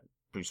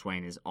Bruce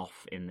Wayne is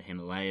off in the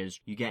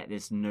Himalayas, you get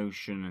this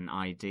notion and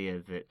idea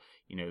that,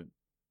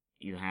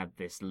 you have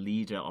this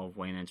leader of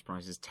Wayne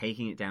Enterprises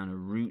taking it down a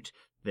route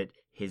that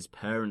his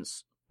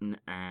parents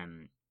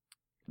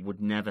would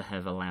never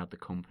have allowed the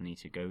company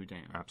to go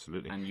down.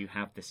 Absolutely. And you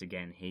have this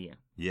again here.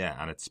 Yeah,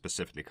 and it's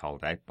specifically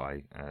called out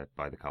by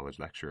the college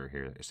lecturer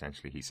here.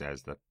 Essentially, he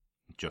says that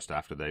just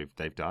after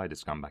they've died,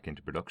 it's gone back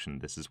into production.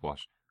 This is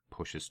what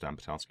pushes Stan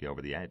Ptolsky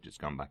over the edge. It's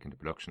gone back into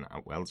production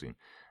at Wellsine.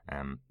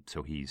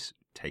 So he's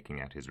taking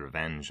out his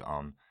revenge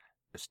on,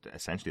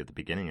 essentially at the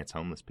beginning, it's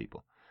homeless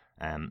people.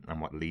 And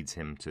what leads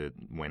him to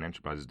Wayne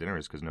Enterprises dinner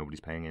is because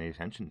nobody's paying any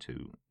attention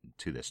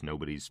to this.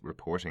 Nobody's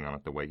reporting on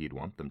it the way he'd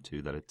want them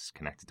to, that it's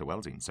connected to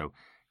Wellsine. So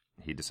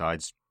he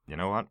decides, you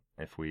know what?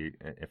 If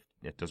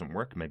it doesn't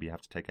work, maybe you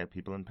have to take out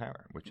people in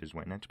power, which is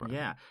Wayne Enterprise.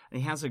 Yeah,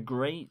 and he has a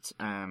great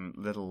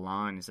little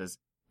line. He says,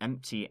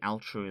 "Empty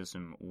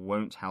altruism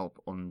won't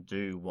help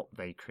undo what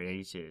they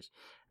created.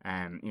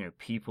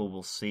 People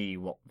will see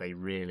what they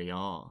really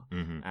are."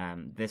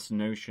 This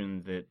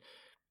notion that,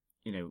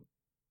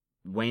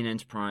 Wayne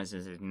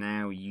Enterprises is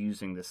now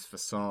using this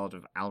facade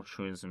of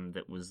altruism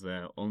that was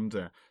there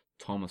under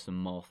Thomas and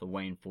Martha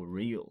Wayne for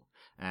real,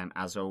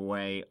 as a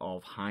way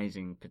of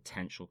hiding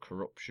potential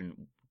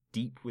corruption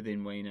deep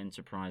within Wayne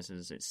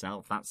Enterprises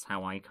itself. That's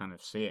how I kind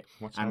of see it.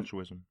 What's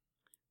altruism?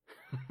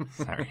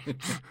 Sorry.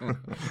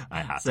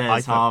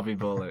 Says Harvey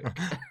Bullock.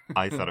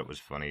 I thought it was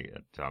funny.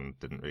 John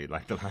didn't really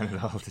like the line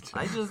at all, did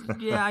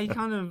you?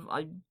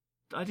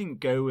 I didn't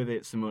go with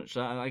it so much.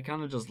 I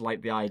kind of just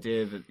like the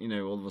idea that,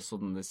 all of a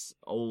sudden this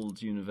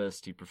old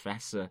university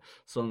professor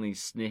suddenly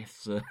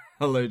sniffs a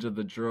load of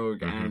the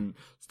drug and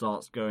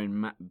starts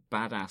going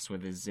badass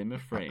with his Zimmer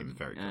frame.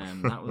 That was very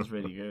good. That was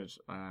really good.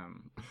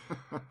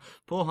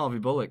 Poor Harvey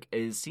Bullock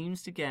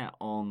seems to get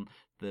on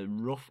the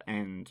rough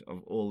end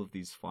of all of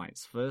these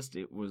fights. First,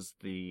 it was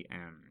the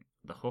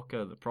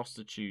hooker, the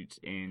prostitute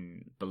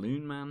in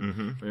Balloon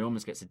Man, where he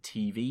almost gets a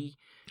TV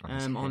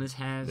on his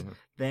head. Yeah.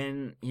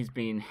 Then he's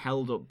being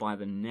held up by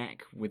the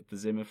neck with the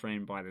Zimmer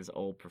frame by this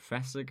old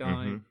professor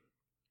guy.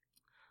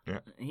 Yeah.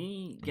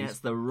 He gets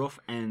the rough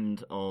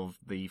end of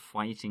the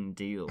fighting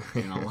deal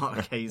in a lot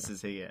of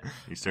cases here.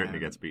 He certainly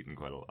gets beaten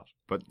quite a lot.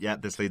 But yeah,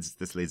 this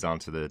leads on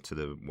to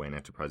the Wayne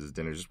Enterprises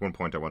dinner. Just one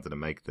point I wanted to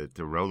make: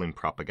 the rolling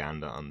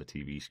propaganda on the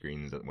TV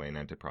screens at Wayne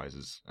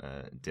Enterprises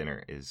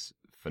dinner is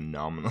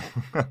phenomenal.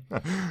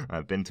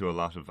 I've been to a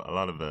lot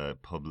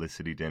of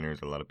publicity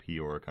dinners, a lot of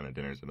PR kind of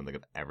dinners. I don't think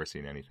I've ever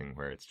seen anything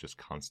where it's just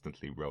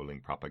constantly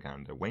rolling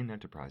propaganda. Wayne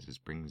Enterprises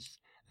brings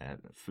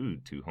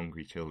food to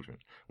hungry children.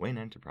 Wayne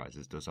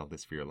Enterprises does all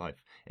this for your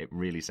life. It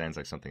really sounds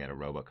like something out of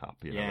RoboCop.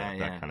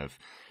 That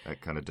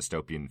kind of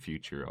dystopian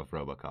future of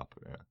RoboCop.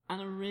 Yeah.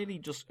 And really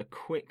just a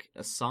quick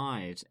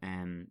aside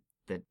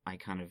that I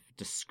kind of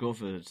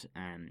discovered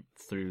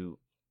through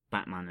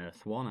Batman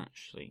Earth 1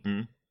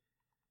 actually.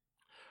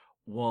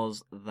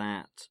 Was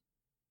that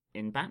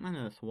in Batman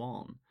Earth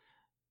 1,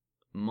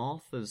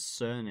 Martha's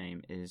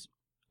surname is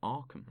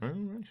Arkham. Oh,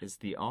 right. It's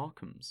the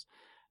Arkhams.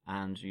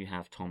 And you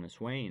have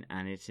Thomas Wayne,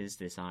 and it is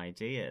this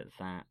idea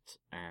that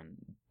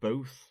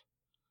both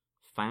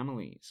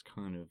families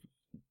kind of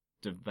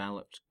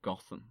developed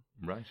Gotham.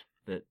 Right.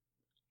 That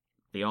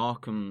the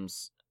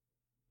Arkhams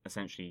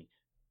essentially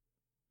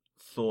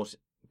thought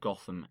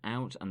Gotham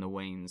out, and the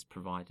Waynes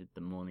provided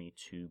the money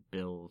to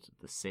build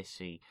the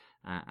city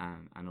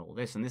and all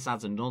this. And this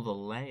adds another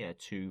layer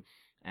to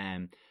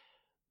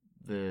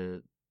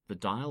the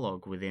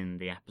dialogue within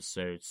the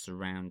episode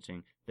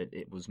surrounding that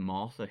it was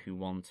Martha who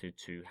wanted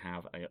to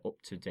have an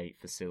up-to-date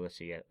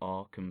facility at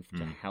Arkham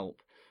to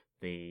help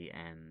the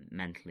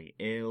mentally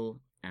ill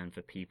and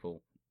for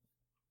people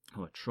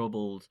who are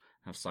troubled,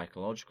 have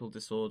psychological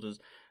disorders,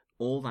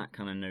 all that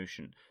kind of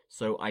notion.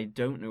 So I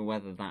don't know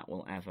whether that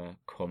will ever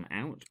come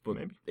out, but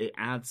maybe. It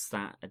adds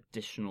that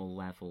additional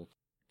level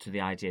to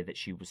the idea that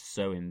she was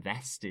so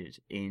invested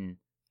in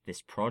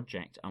this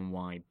project and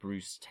why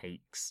Bruce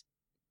takes,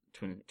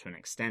 to an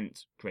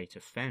extent, great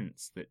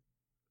offence that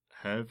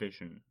her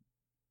vision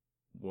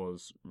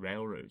was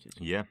railroaded.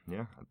 Yeah.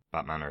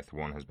 Batman Earth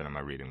 1 has been on my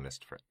reading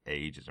list for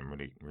ages. I'm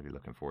really, really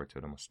looking forward to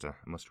it. I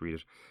must read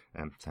it.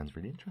 Sounds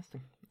really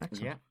interesting.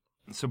 Excellent. Yeah.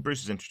 So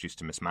Bruce is introduced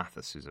to Miss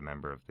Mathis, who's a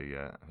member of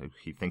who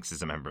he thinks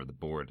is a member of the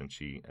board, and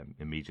she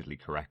immediately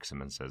corrects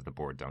him and says the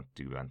board don't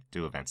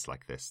do events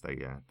like this.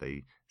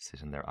 They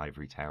sit in their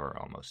ivory tower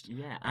almost.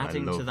 Yeah,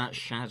 adding to that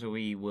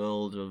shadowy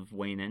world of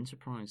Wayne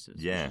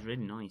Enterprises. Yeah, which is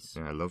really nice.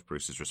 Yeah, I love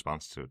Bruce's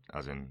response to it,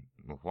 as in,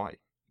 well, why?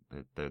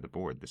 They're the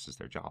board. This is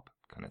their job,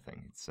 kind of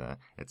thing.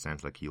 It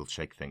sounds like he'll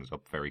shake things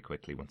up very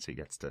quickly once he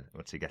gets to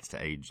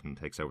age and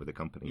takes over the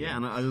company. Yeah,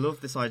 and I love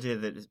this idea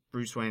that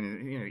Bruce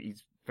Wayne,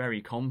 he's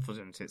very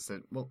confident. It's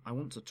that, well, I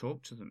want to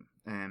talk to them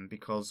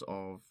because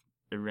of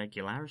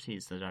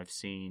irregularities that I've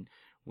seen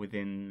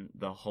within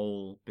the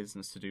whole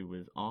business to do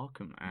with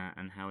Arkham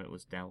and how it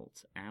was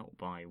dealt out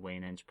by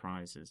Wayne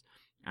Enterprises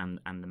and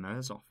the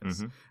mayor's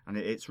office. And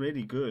it's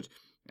really good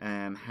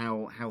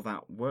how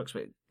that works,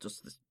 but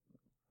just this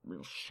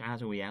real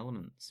shadowy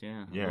elements.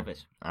 I love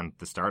it. And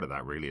the start of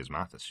that really is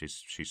Mathis.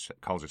 She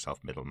calls herself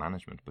middle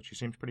management, but she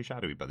seems pretty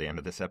shadowy by the end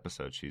of this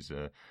episode.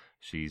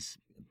 She's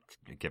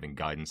giving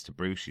guidance to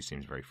Bruce. She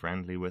seems very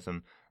friendly with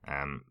him,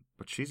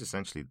 but she's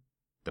essentially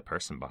the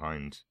person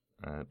behind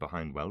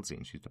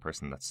Wellsine. She's the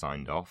person that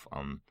signed off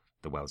on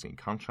the Wellsine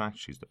contract.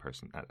 She's the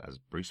person that, as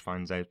Bruce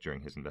finds out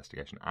during his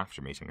investigation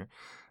after meeting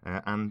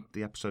her, and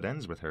the episode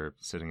ends with her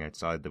sitting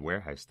outside the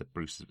warehouse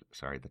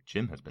that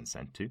Jim has been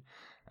sent to.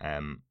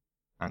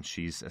 And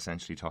she's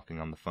essentially talking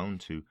on the phone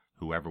to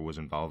whoever was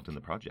involved in the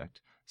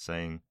project,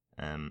 saying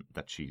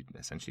that she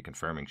essentially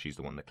confirming she's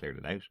the one that cleared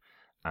it out,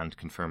 and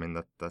confirming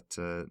that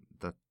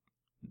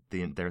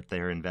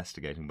they're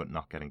investigating but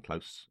not getting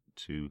close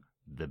to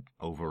the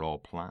overall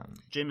plan.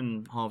 Jim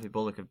and Harvey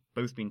Bullock have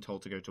both been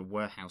told to go to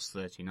Warehouse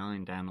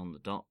 39 down on the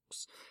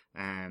docks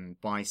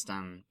by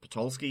Stan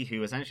Potolsky,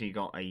 who has actually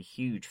got a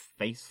huge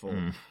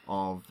faithful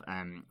of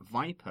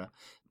Viper,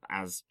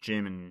 as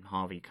Jim and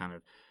Harvey kind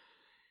of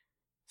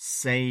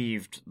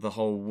saved the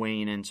whole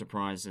Wayne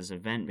Enterprises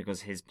event,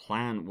 because his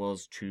plan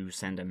was to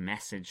send a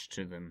message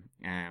to them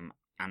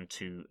and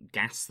to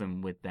gas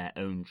them with their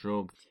own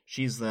drug.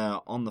 She's there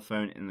on the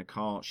phone in the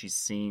car. She's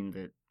seen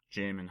that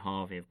Jim and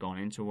Harvey have gone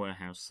into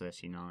Warehouse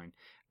 39,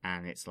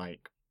 and it's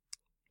like,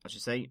 as you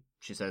say,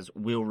 she says,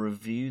 we'll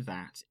review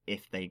that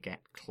if they get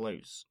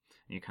close.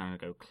 And you kind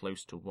of go,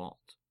 close to what?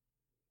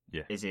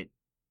 Yeah. Is it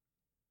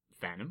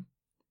Venom?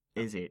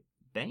 Is it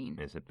Bane?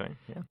 Is it Bane?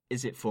 Yeah.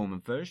 Is it former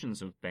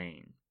versions of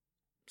Bane?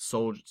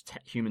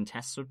 Human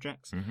test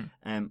subjects?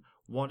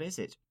 What is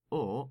it?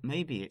 Or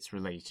maybe it's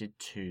related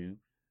to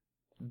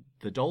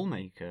the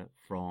Dollmaker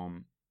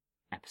from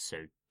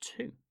episode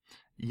 2.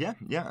 Yeah,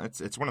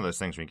 it's one of those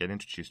things when you get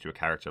introduced to a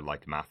character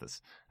like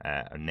Mathis,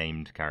 a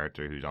named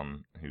character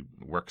who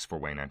works for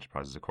Wayne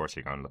Enterprises. Of course,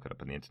 you're going to look it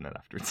up on the internet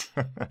afterwards,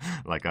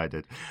 like I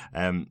did.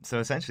 So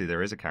essentially,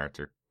 there is a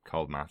character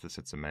called Mathis.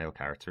 It's a male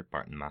character,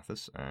 Barton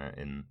Mathis,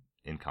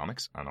 in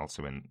comics and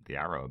also in the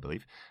Arrow, I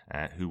believe,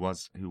 who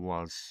was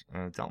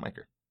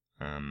Dollmaker.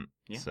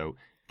 So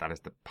that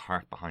is the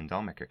part behind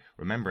Dollmaker.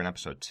 Remember, in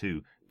episode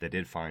 2, they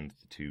did find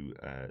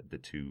the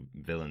two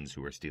villains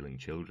who were stealing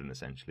children,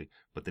 essentially,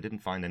 but they didn't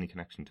find any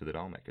connection to the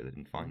Dollmaker. They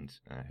didn't find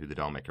who the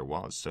Dollmaker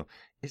was. So,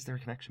 is there a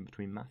connection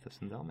between Mathis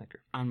and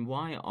Dollmaker? And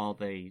why are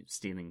they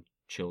stealing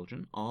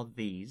children? Are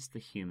these the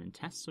human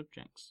test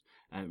subjects?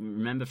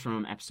 Remember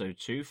from episode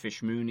 2,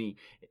 Fish Mooney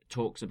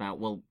talks about,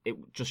 well, it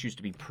just used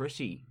to be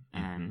pretty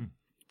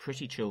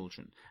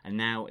children, and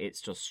now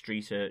it's just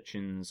street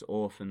urchins,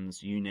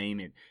 orphans, you name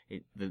it.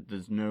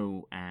 There's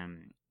no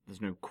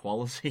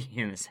quality,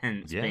 in a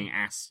sense, being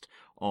asked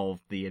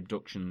of the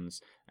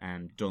abductions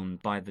done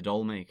by the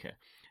Dollmaker.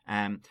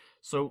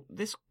 So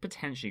this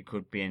potentially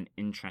could be an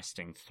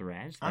interesting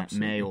thread that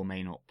may or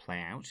may not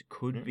play out. It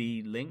could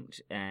be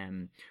linked,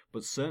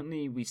 but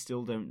certainly we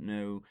still don't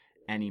know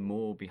any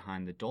more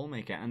behind the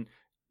Dollmaker, and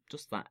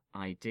just that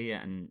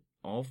idea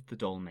of the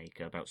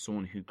Dollmaker about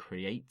someone who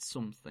creates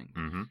something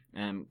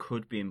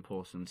could be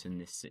important in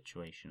this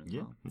situation as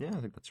well. Yeah, I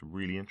think that's a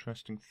really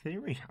interesting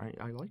theory.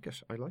 I like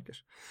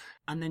it.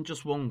 And then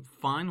just one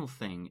final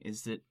thing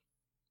is that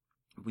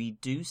we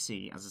do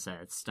see, as I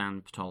said,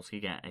 Stan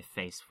Potolsky get a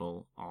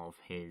faceful of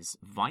his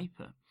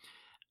Viper,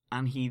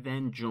 and he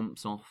then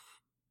jumps off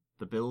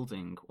the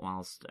building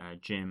whilst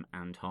Jim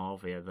and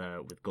Harvey are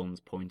there with guns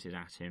pointed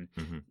at him,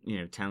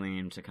 telling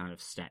him to kind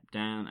of step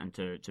down and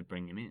to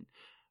bring him in.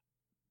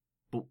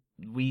 But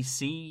we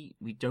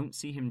don't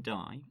see him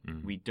die.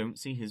 We don't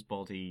see his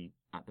body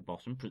at the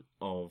bottom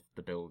of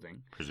the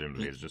building.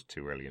 Presumably, it's just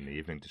too early in the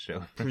evening to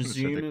show.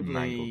 Presumably,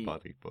 mangled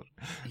body, but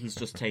he's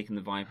just taken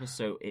the Viper,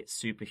 so it's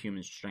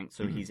superhuman strength,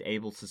 so he's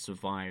able to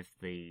survive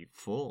the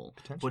fall.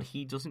 But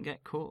he doesn't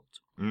get caught.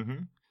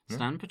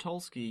 Stan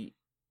Potolsky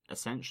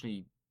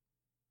essentially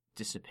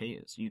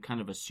disappears. You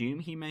kind of assume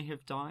he may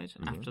have died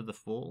after the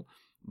fall,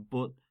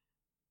 but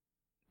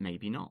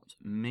maybe not.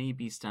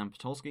 Maybe Stan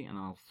Potolsky, and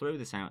I'll throw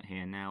this out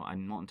here now,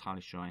 I'm not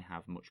entirely sure I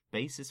have much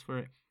basis for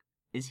it.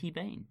 Is he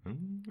Bane?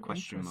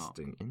 Question mark.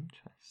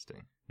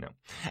 Interesting. No.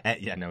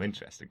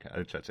 Interesting.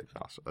 Interesting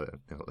thought.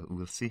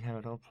 We'll see how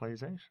it all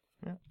plays out.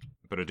 Yeah.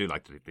 But I do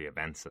like the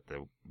events at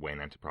the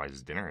Wayne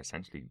Enterprises dinner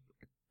essentially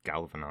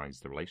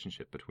galvanized the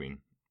relationship between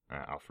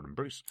Alfred and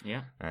Bruce.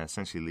 Yeah.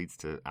 Essentially leads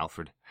to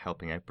Alfred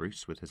helping out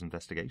Bruce with his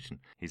investigation.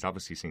 He's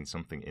obviously seen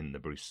something in the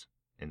Bruce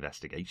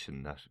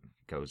investigation that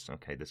goes,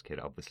 okay, this kid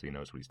obviously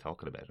knows what he's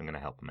talking about. I'm going to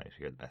help him out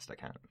here the best I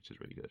can, which is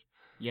really good.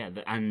 Yeah,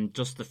 and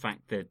just the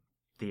fact that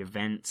the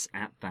events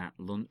at that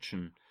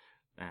luncheon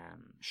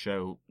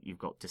show you've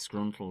got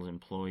disgruntled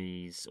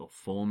employees or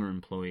former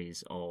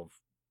employees of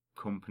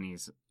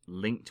companies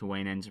linked to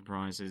Wayne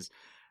Enterprises,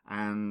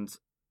 and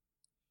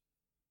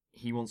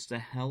he wants to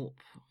help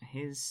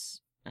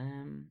his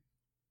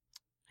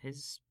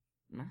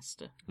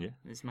master. Yeah.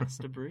 His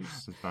master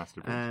Bruce. His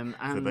master Bruce.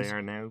 So they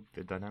are now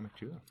the dynamic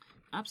duo.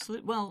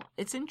 Absolutely. Well,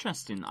 it's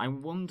interesting. I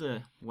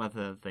wonder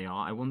whether they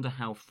are. I wonder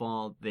how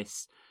far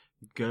this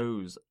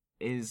goes.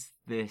 Is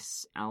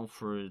this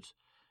Alfred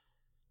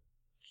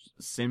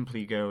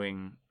simply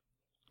going,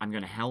 I'm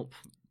going to help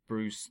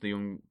Bruce, the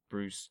young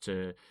Bruce,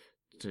 to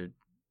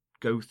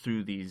go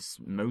through these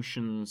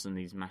motions and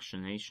these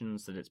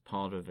machinations, that it's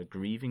part of a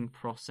grieving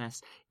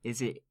process?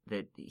 Is it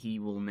that he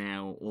will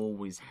now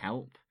always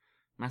help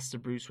Master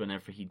Bruce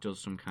whenever he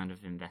does some kind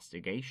of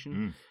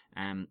investigation?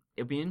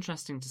 It'll be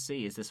interesting to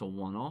see, is this a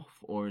one-off,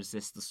 or is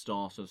this the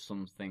start of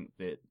something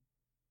that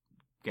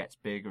gets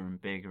bigger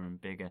and bigger and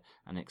bigger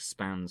and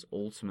expands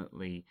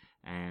ultimately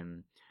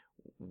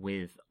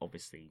with,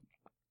 obviously,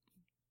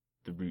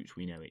 the route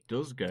we know it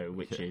does go,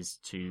 which is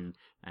to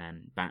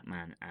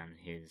Batman and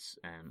his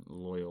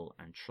loyal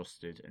and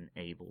trusted and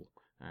able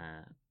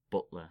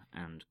butler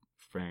and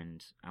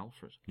friend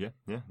Alfred. Yeah,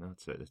 no,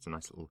 it's a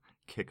nice little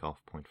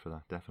kick-off point for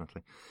that,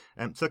 definitely.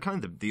 So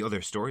kind of the other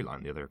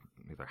storyline, the other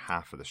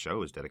half of the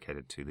show is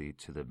dedicated to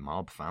the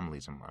mob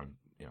families and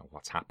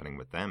what's happening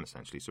with them,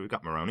 essentially. So we've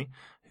got Maroni,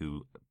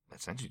 who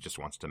essentially just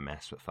wants to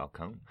mess with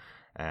Falcone.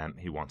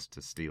 He wants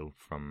to steal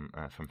from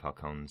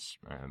Falcone's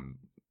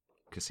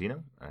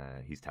casino.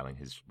 He's telling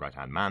his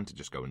right-hand man to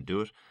just go and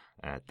do it.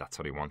 That's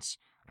what he wants.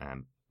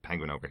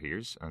 Penguin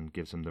overhears and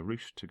gives him the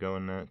route to go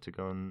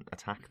and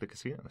attack the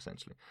casino,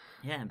 essentially.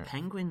 Yeah, and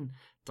Penguin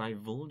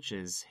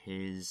divulges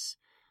his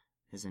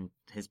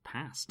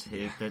past,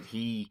 that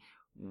he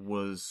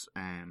was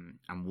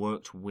and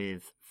worked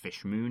with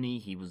Fish Mooney.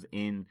 He was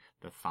in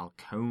the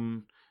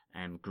Falcone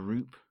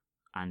group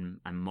and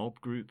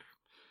mob group,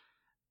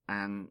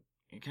 and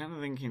you're kind of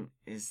thinking,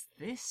 is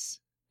this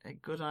a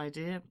good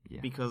idea?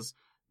 Yeah. Because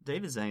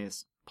David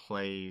Zayas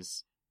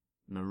plays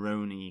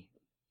Maroni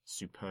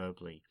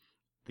superbly.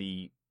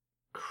 The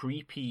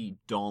creepy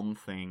Dom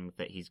thing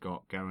that he's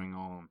got going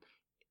on,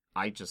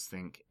 I just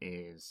think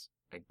is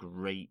a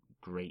great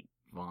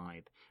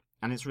vibe.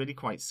 And it's really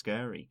quite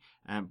scary.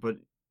 But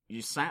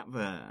you sat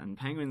there, and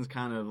Penguin's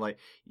kind of like,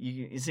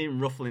 you see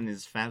him ruffling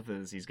his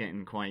feathers. He's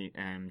getting quite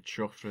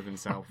chuffed with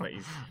himself that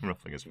he's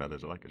ruffling his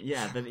feathers. I like it.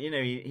 Yeah, but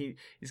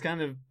he's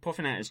kind of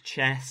puffing out his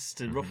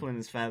chest and ruffling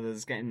his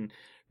feathers, getting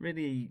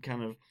really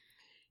kind of,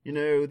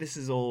 this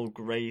is all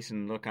great,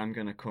 and look, I'm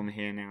going to come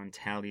here now and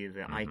tell you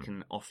that I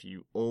can offer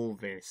you all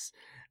this,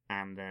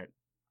 and that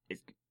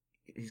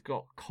he's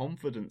got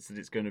confidence that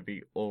it's going to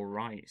be all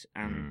right.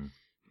 And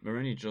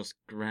Maroni just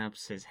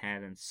grabs his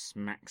head and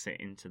smacks it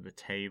into the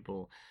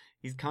table.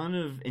 He's kind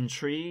of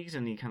intrigued,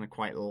 and he kind of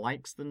quite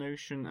likes the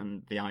notion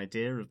and the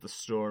idea of the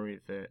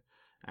story that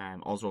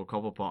Oswald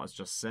Cobblepot has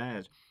just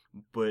said,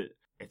 but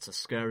it's a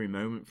scary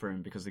moment for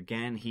him, because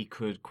again, he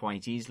could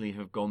quite easily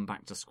have gone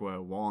back to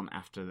square one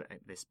after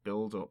this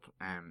build-up.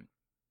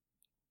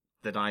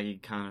 That I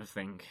kind of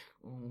think,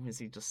 is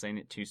he just saying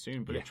it too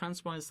soon? But it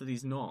transpires that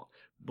he's not.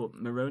 But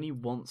Maroni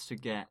wants to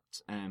get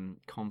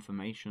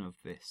confirmation of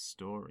this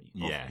story,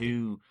 of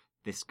who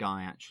this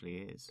guy actually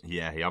is.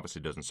 Yeah, he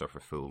obviously doesn't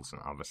suffer fools,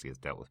 and obviously has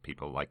dealt with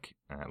people like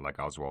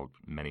Oswald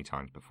many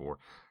times before.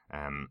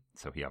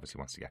 So he obviously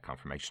wants to get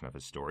confirmation of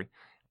his story.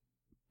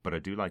 But I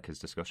do like his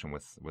discussion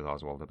with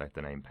Oswald about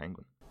the name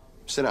Penguin.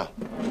 Sit down.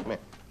 Come here.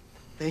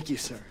 Thank you,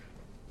 sir.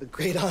 A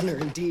great honor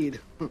indeed.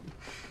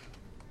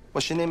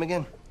 What's your name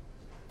again?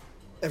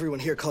 Everyone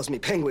here calls me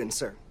Penguin,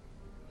 sir.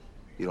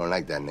 You don't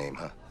like that name,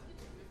 huh?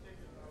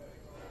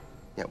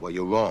 Yeah, well,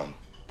 you're wrong.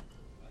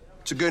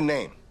 It's a good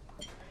name.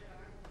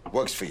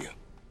 Works for you.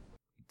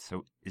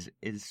 So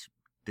is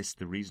this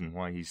the reason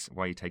why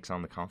he takes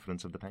on the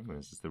confidence of the Penguin?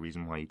 Is this the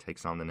reason why he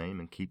takes on the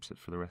name and keeps it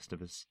for the rest of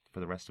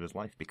his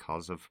life,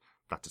 because of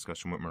that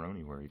discussion with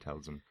Maroni where he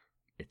tells him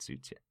it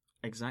suits you?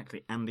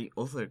 Exactly. And the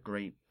other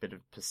great bit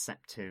of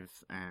perceptive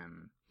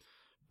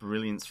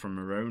brilliance from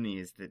Maroni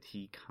is that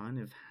he kind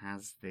of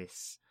has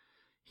this.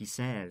 He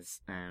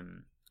says,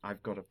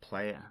 "I've got a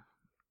player."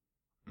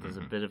 There's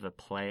a bit of a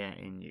player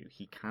in you.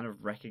 He kind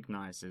of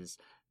recognizes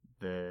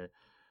the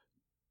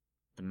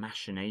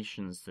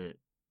machinations that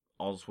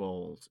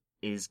Oswald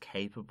is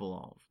capable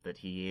of. That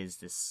he is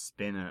this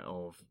spinner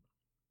of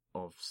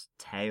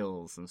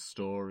tales and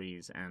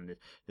stories, and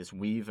this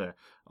weaver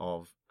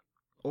of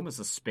almost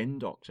a spin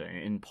doctor.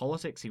 In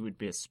politics, he would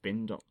be a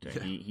spin doctor.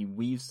 Yeah. He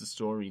weaves the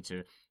story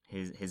to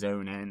his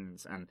own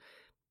ends, and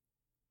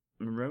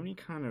Maroni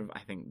kind of, I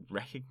think,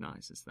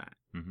 recognizes that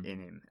in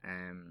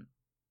him.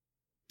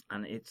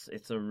 And it's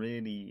a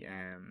really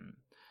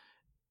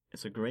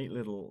it's a great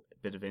little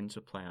bit of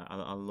interplay.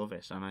 I love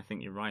it, and I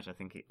think you're right. I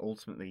think it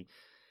ultimately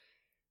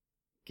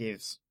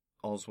gives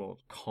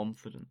Oswald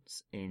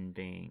confidence in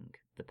being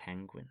the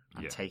Penguin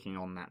and taking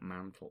on that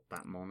mantle,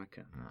 that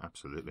moniker.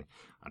 Absolutely.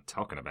 And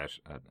talking about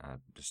a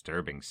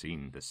disturbing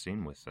scene, the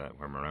scene with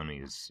where Maroni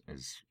is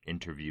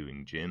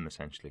interviewing Jim,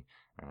 essentially,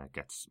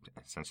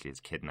 has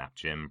kidnapped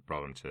Jim,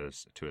 brought him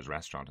to his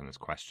restaurant, and is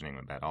questioning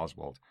him about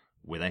Oswald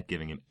without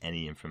giving him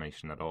any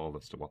information at all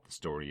as to what the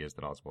story is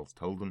that Oswald's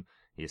told him.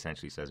 He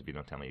essentially says, if you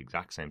don't tell me the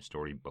exact same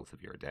story, both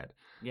of you are dead.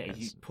 Yeah,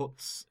 he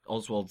puts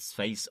Oswald's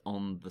face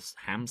on the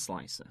ham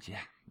slicer.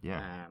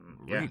 Yeah.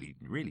 Really,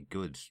 really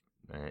good,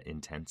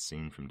 intense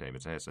scene from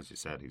David Zayas, as you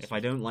said. If I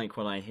don't like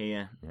what I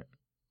hear,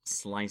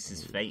 slice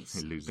his face.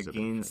 He loses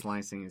Begin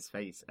slicing his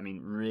face. I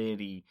mean,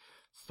 really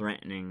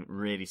threatening,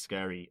 really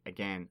scary.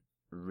 Again,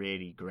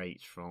 really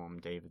great from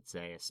David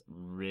Zayas.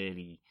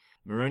 Really,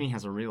 Maroni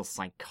has a real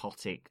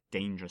psychotic,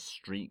 dangerous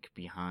streak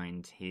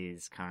behind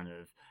his kind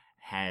of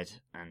head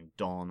and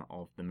don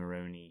of the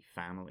Maroni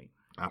family.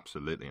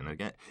 Absolutely. And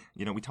again,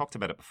 we talked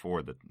about it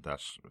before, that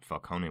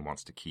Falcone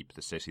wants to keep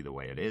the city the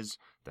way it is,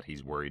 that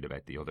he's worried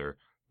about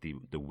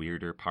the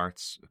weirder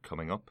parts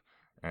coming up.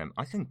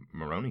 I think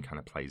Maroni kind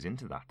of plays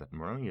into that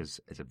Maroni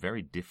is a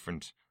very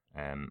different,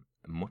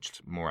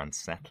 much more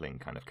unsettling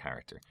kind of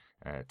character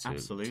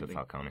to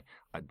Falcone.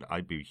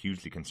 I'd be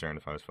hugely concerned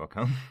if I was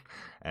Falcone.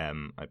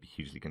 I'd be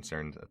hugely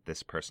concerned at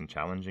this person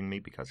challenging me,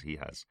 because he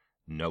has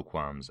no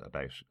qualms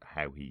about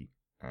how he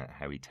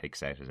how he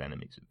takes out his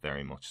enemies,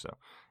 very much so.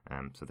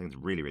 So I think it's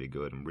really, really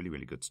good and really,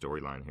 really good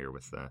storyline here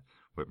with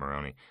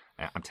Maroni.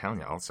 I'm telling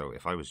you, also,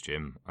 if I was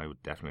Jim, I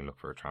would definitely look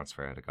for a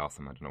transfer out of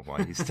Gotham. I don't know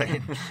why he's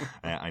staying.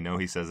 I know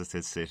he says it's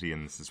his city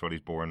and this is what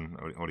he's born,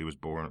 what he was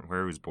born,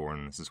 where he was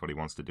born. This is what he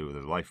wants to do with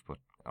his life. But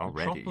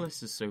already,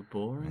 Metropolis is so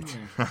boring.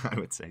 I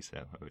would say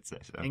so.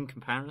 In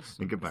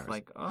comparison, It's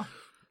like, oh.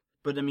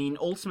 But I mean,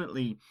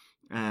 ultimately,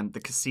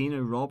 the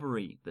casino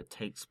robbery that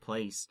takes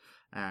place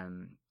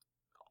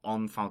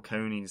on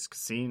Falcone's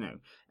casino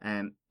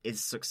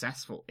is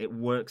successful. It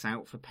works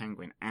out for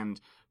Penguin,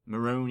 and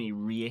Maroni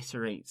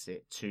reiterates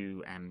it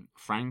to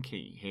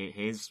Frankie,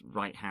 his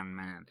right-hand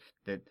man,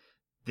 that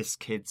this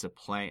kid's a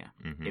player.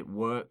 Mm-hmm. It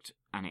worked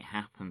and it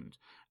happened,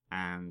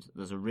 and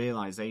there's a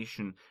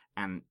realization,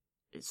 and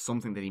it's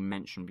something that he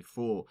mentioned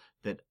before,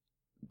 that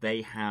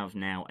they have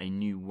now a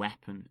new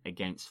weapon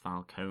against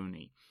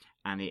Falcone,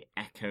 and it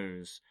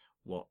echoes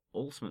what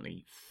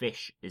ultimately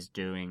Fish is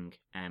doing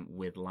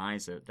with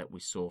Liza that we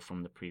saw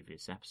from the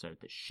previous episode,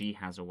 that she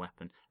has a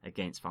weapon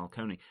against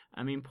Falcone.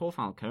 I mean, poor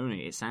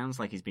Falcone, it sounds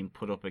like he's been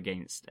put up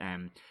against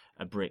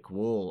a brick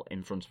wall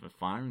in front of a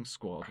firing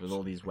squad with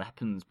all these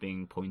weapons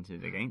being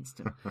pointed against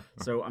him.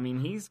 So, I mean,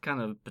 he's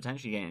kind of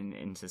potentially getting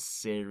into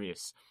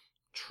serious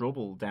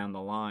trouble down the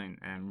line,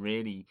 and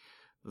really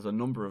there's a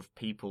number of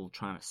people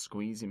trying to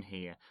squeeze him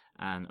here,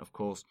 and of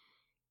course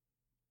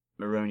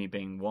Maroni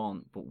being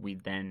one, but we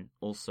then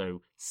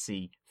also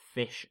see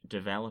Fish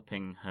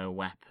developing her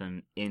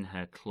weapon in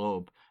her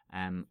club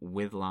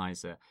with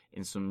Liza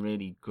in some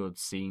really good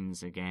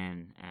scenes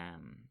again.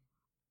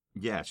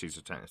 Yeah,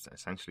 she's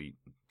essentially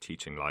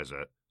teaching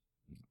Liza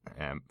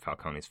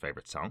Falcone's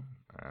favourite song,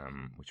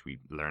 which we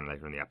learn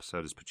later in the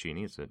episode is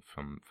Puccini. It's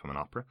from an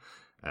opera.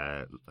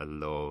 I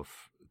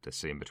love the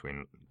scene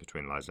between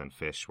Liza and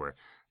Fish where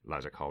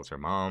Liza calls her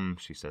mom.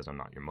 She says, "I'm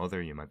not your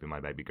mother. You might be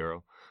my baby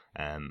girl."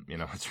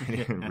 It's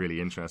really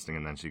really interesting.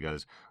 And then she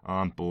goes, "Oh,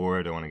 I'm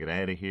bored. I want to get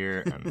out of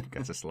here," and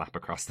gets a slap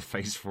across the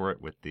face for it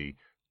with the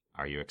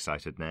 "Are you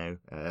excited now?"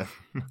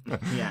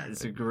 Yeah,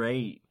 it's a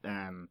great.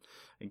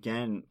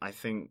 Again, I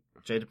think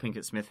Jada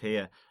Pinkett Smith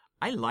here.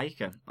 I like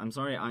her. I'm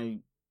sorry, I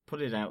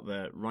put it out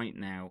there right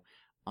now.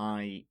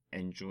 I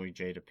enjoy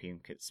Jada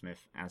Pinkett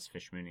Smith as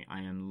Fish Mooney.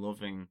 I am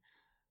loving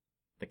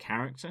the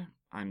character.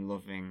 I'm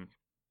loving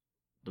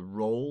the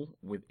role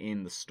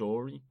within the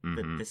story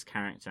that this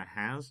character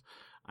has.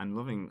 I'm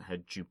loving her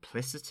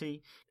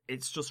duplicity.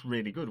 It's just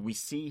really good. We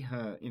see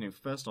her,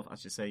 first off,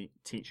 as you say,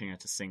 teaching her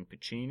to sing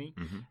Puccini,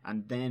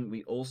 and then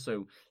we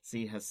also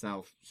see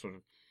herself sort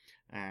of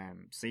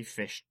see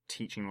Fish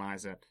teaching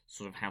Liza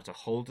sort of how to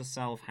hold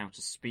herself, how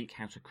to speak,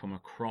 how to come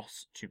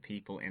across to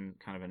people in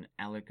kind of an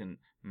elegant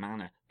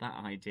manner.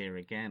 That idea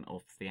again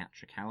of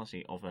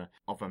theatricality, of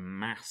a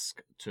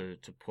mask to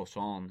put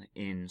on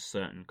in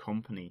certain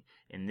company.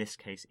 In this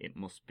case, it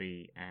must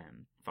be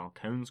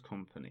Falcone's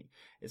company.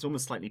 It's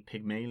almost slightly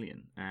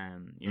Pygmalion,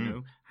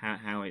 know,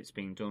 how it's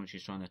being done.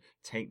 She's trying to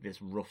take this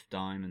rough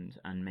diamond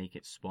and make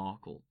it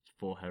sparkle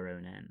for her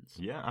own ends.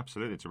 Yeah,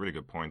 absolutely. It's a really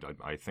good point.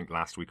 I think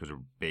last week was a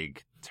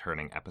big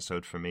turning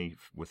episode for me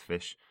with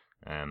Fish,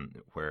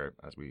 where,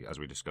 as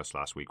we discussed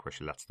last week, where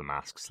she lets the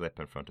mask slip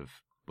in front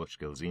of Butch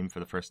Gilzean for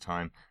the first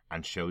time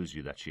and shows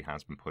you that she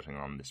has been putting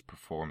on this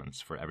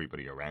performance for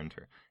everybody around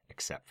her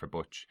except for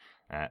Butch.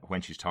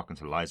 When she's talking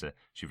to Liza,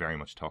 she very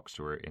much talks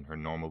to her in her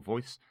normal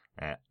voice.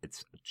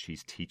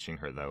 She's teaching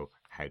her, though,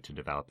 how to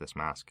develop this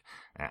mask.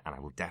 And I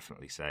will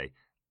definitely say,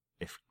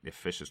 if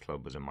Fish's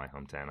Club was in my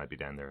hometown, I'd be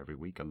down there every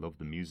week. I love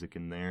the music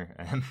in there.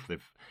 The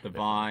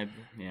vibe,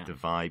 yeah. The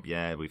vibe,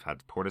 yeah. We've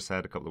had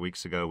Portishead a couple of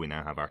weeks ago. We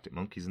now have Arctic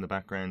Monkeys in the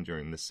background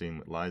during this scene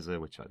with Liza,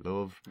 which I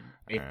love.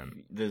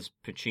 There's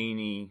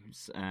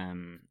Puccini's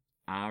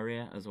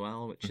aria as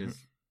well, which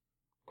is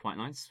quite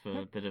nice for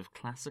a bit of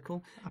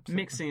classical.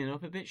 Absolutely. Mixing it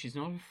up a bit. She's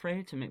not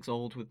afraid to mix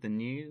old with the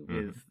new,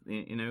 with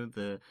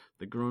the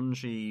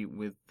grungy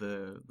with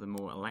the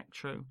more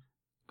electro.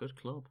 Good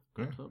club.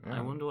 Good club. Yeah.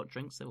 I wonder what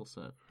drinks they will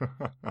serve.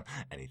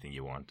 Anything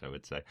you want, I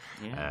would say.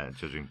 Yeah.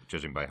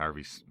 Judging by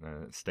Harvey's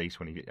state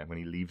when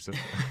he leaves it.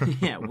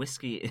 Yeah,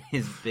 whiskey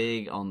is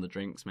big on the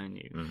drinks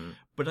menu.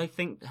 But I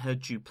think her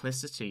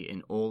duplicity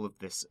in all of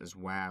this as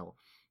well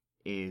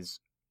is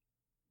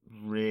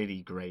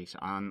really great.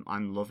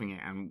 I'm loving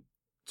it. And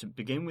to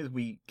begin with,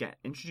 we get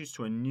introduced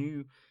to a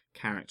new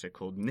character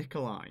called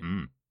Nikolai.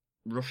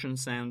 Russian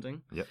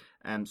sounding. Yep.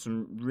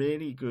 Some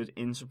really good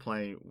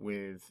interplay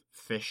with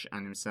Fish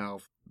and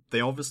himself.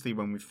 They obviously,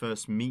 when we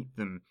first meet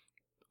them,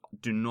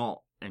 do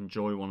not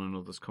enjoy one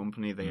another's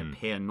company. They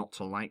appear not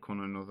to like one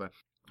another.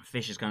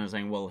 Fish is kind of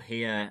saying, well,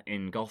 here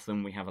in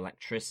Gotham we have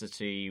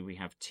electricity, we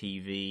have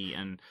TV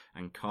and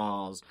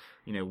cars.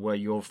 Where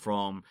you're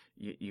from,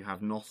 you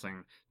have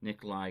nothing.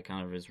 Nikolai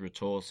kind of is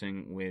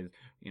retorting with,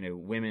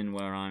 women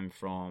where I'm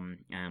from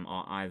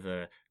are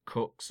either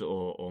cooks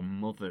or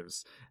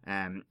mothers.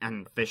 And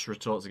Fish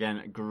retorts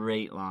again,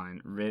 great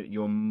line.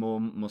 Your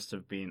mum must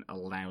have been a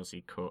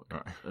lousy cook.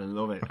 I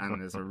love it.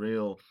 And there's a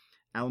real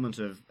element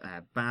of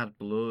bad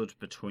blood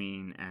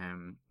between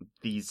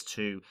these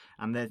two,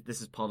 and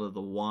this is part of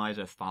the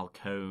wider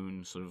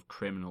Falcone sort of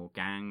criminal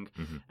gang.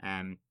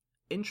 Mm-hmm.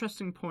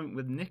 Interesting point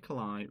with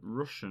Nikolai,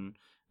 Russian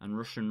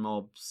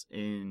mobs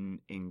in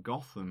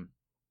Gotham,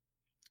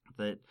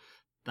 that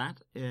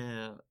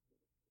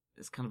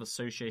is kind of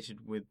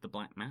associated with the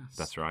Black Mask.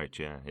 That's right,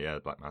 yeah.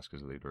 The Black Mask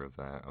is the leader of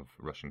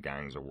Russian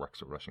gangs, or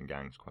works with Russian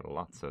gangs quite a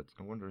lot. So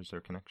I wonder, is there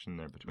a connection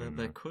there between...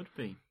 There could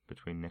be.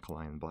 Between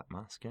Nikolai and Black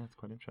Mask, yeah, it's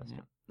quite interesting.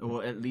 Yeah.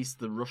 Or at least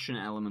the Russian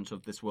element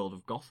of this world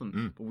of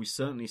Gotham. But we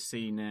certainly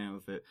see now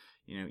that,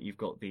 you've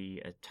got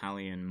the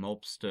Italian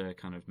mobster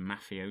kind of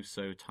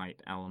mafioso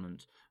type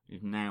element.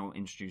 You've now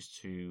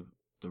introduced to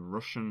the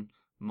Russian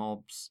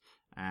mobs.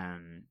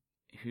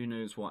 Who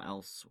knows what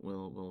else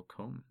will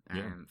come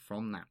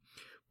from that.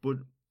 But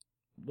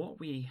what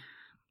we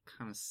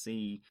kind of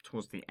see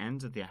towards the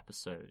end of the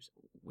episode,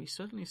 we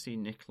certainly see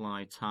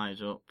Nikolai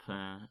tied up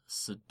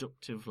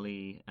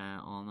seductively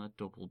on a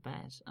double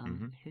bed.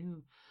 And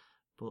who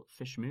but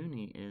Fish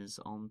Mooney is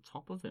on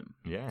top of him?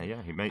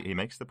 Yeah. He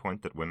makes the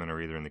point that women are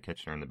either in the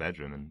kitchen or in the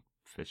bedroom, and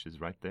Fish is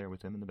right there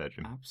with him in the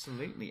bedroom.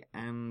 Absolutely,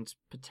 and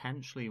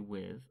potentially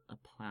with a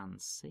plan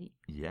C.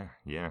 Yeah.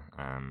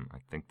 I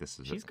think this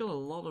is... She's got a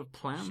lot of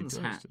plans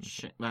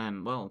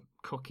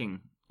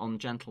cooking on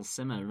gentle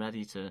simmer,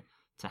 ready to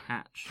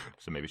hatch.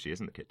 So maybe she is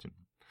in the kitchen.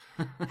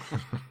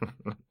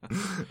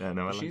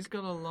 She's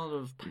got a lot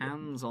of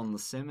pans on the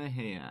simmer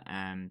here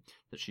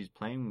that she's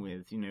playing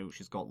with.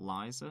 She's got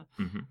Liza.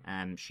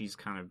 She's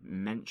kind of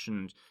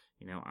mentioned,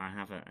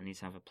 I need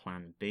to have a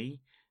plan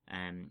B.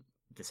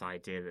 This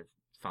idea that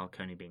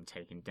Falcone being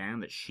taken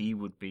down, that she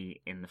would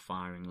be in the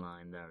firing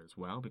line there as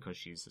well because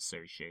she's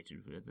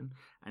associated with them.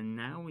 And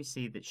now we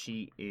see that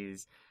she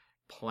is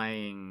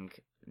playing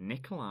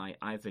Nikolai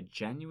either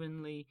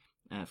genuinely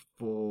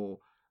for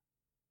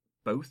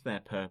both their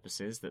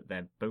purposes, that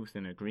they're both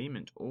in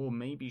agreement, or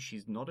maybe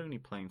she's not only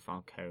playing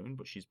Falcone,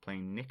 but she's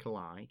playing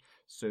Nikolai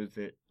so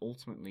that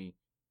ultimately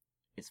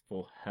it's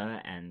for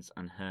her ends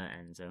and her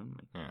ends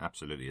only. Yeah,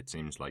 absolutely. It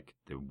seems like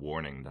the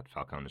warning that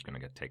Falcone is going to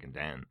get taken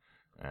down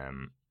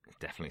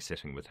definitely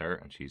sitting with her,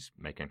 and she's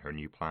making her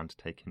new plan to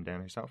take him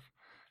down herself.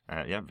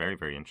 Very,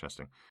 very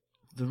interesting.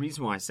 The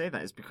reason why I say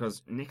that is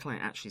because Nikolai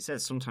actually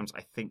says, sometimes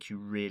I think you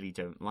really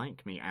don't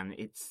like me, and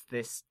it's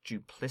this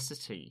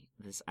duplicity,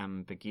 this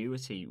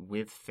ambiguity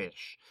with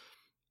Fish.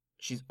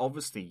 She's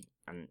obviously,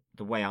 and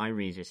the way I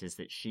read it is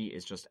that she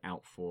is just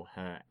out for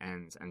her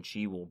ends, and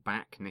she will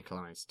back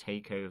Nikolai's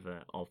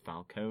takeover of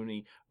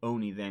Falcone,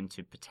 only then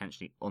to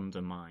potentially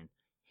undermine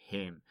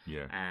him.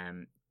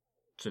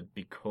 To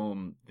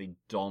become the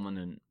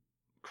dominant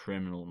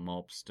criminal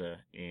mobster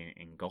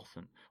in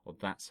Gotham, or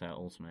that's her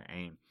ultimate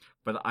aim.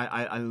 But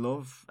I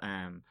love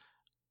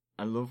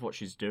what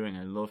she's doing.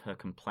 I love her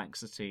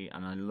complexity,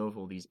 and I love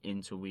all these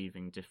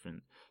interweaving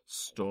different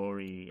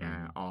story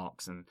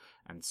arcs and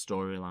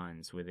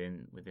storylines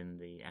within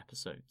the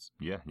episodes.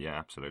 Yeah,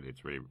 absolutely.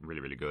 It's really,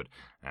 really, really good.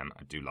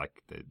 I do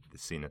like the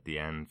scene at the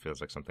end.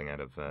 Feels like something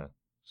out of a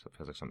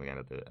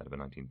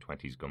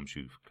 1920s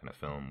gumshoe kind of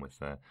film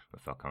with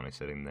Falcone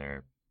sitting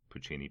there,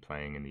 Puccini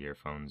playing in the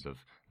earphones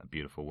of a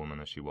beautiful woman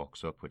as she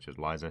walks up, which is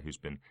Liza, who's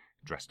been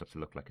dressed up to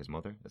look like his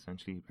mother,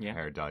 essentially,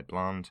 hair dyed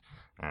blonde,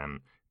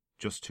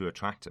 just to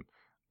attract him.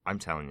 I'm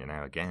telling you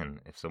now,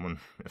 again, if someone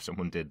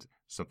did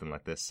something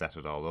like this, set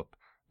it all up,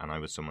 and I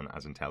was someone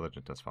as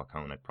intelligent as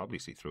Falcone, I'd probably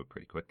see through it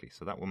pretty quickly.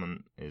 So that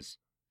woman is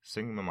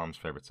singing my mom's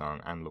favorite song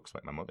and looks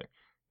like my mother.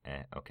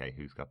 Okay,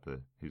 who's got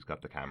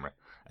the camera?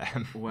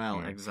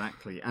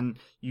 Exactly, and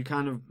you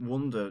kind of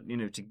wonder,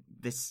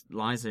 this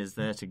Liza is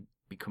there to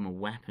become a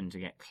weapon to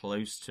get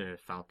close to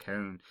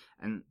Falcone,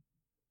 and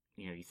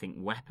you think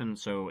weapon,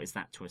 so is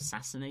that to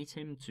assassinate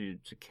him, to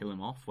kill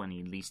him off when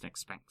he least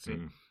expects it?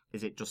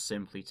 Is it just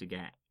simply to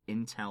get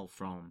intel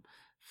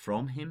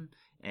from him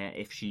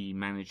if she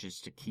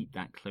manages to keep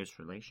that close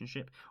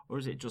relationship, or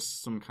is it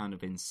just some kind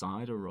of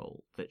insider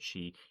role that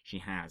she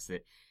has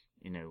that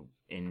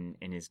in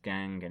his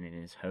gang and in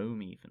his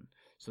home even?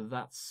 So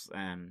that's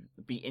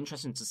be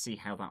interesting to see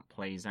how that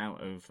plays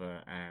out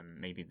over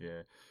maybe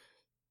the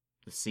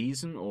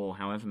season, or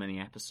however many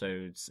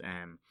episodes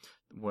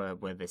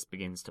where this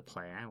begins to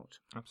play out.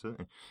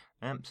 Absolutely.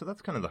 So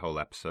that's kind of the whole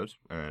episode,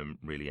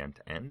 really end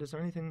to end. Is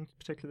there anything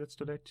particular that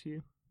stood out to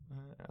you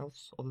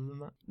else other than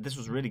that? This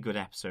was a really good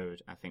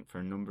episode, I think, for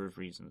a number of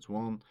reasons.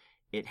 One,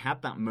 it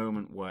had that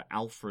moment where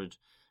Alfred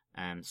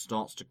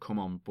starts to come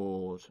on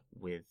board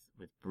with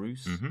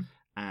Bruce,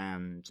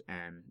 and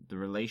the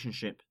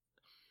relationship,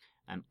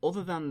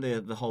 other than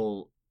the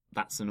whole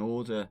That's an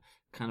Order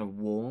kind of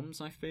warms,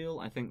 I feel.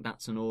 I think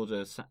That's an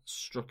Order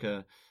struck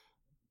a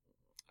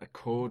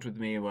chord with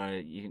me where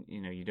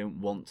you don't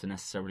want to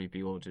necessarily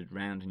be ordered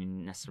round, and you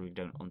necessarily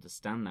don't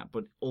understand that,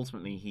 but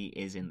ultimately he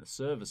is in the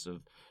service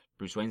of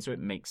Bruce Wayne, so it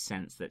makes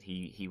sense that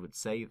he would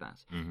say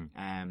that.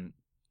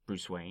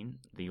 Bruce Wayne,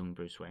 the young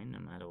Bruce Wayne, no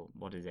matter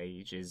what his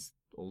age, is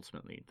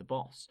ultimately the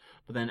boss.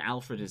 But then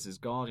Alfred is his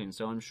guardian,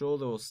 so I'm sure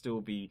there will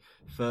still be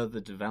further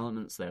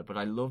developments there. But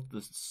I love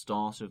the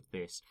start of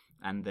this,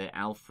 and that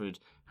Alfred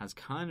has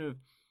kind of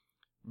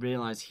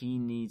realized he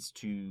needs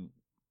to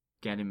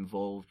get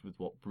involved with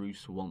what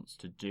Bruce wants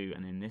to do,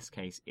 and in this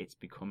case it's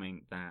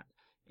becoming that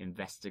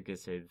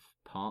investigative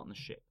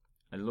partnership.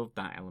 I love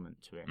that element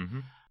to it. Mm-hmm.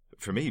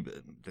 For me,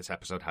 this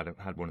episode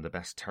had one of the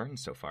best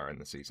turns so far in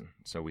the season.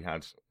 So we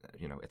had,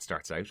 it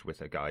starts out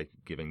with a guy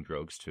giving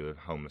drugs to a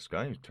homeless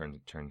guy who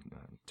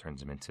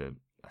turns him into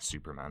a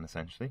Superman,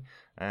 essentially.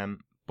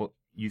 But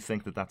you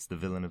think that that's the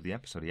villain of the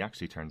episode. He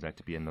actually turns out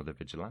to be another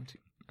vigilante.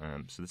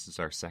 So this is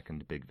our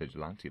second big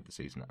vigilante of the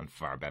season, and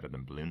far better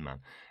than Balloon Man.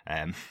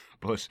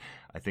 But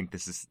I think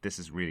this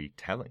is really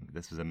telling.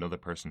 This is another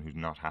person who's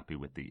not happy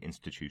with the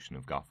institution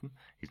of Gotham.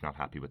 He's not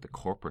happy with the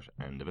corporate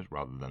end of it,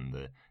 rather than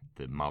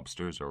the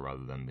mobsters, or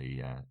rather than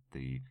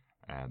the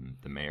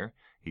mayor.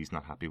 He's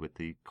not happy with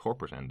the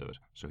corporate end of it.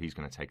 So he's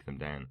going to take them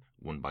down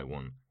one by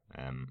one,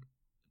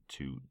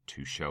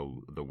 to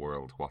show the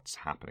world what's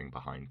happening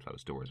behind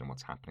closed doors and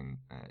what's happening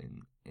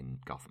in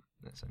Gotham,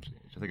 essentially,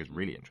 which I think is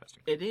really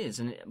interesting. It is,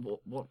 and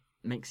what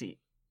makes it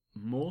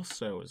more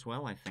so as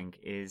well, I think,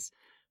 is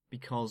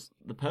because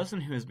the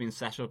person who has been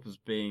set up as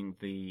being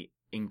the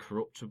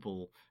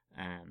incorruptible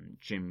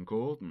Jim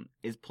Gordon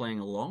is playing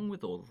along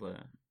with all the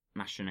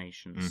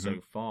machinations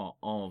so far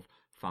of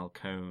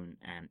Falcone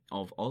and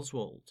of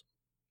Oswald.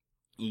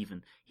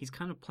 Even he's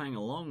kind of playing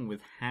along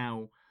with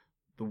how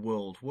the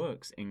world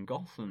works in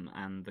Gotham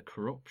and the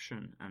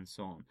corruption and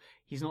so on.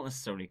 He's not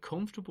necessarily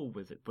comfortable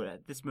with it, but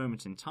at this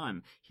moment in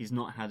time, he's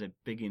not had a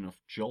big enough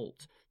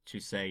jolt to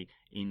say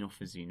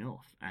enough is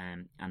enough,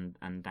 and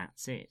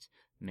that's it,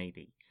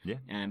 maybe.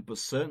 Yeah. But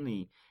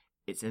certainly,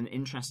 it's an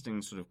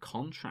interesting sort of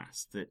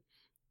contrast that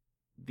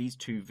these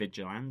two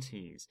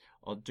vigilantes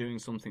are doing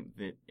something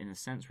that, in a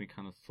sense, we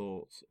kind of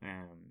thought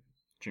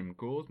Jim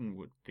Gordon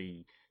would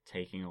be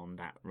taking on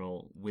that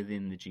role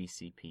within the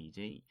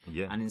GCPD.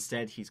 Yeah. And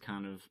instead he's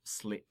kind of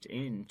slipped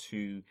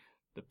into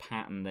the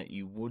pattern that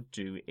you would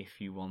do if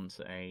you want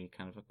a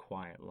kind of a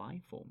quiet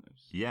life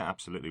almost. Yeah,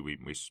 absolutely. We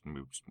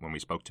when we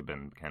spoke to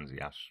Ben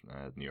McKenzie at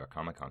New York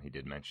Comic Con, he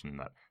did mention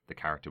that the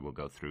character will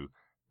go through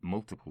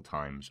multiple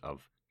times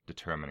of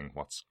determining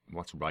what's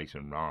right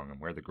and wrong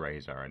and where the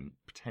greys are, and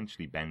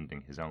potentially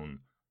bending his own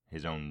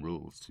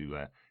rules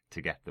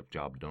to get the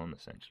job done,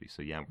 essentially.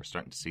 So yeah, we're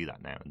starting to see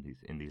that now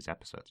in these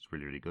episodes. It's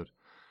really, really good.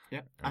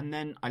 Yeah, and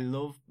then I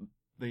love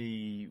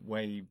the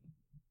way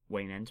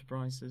Wayne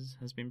Enterprises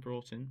has been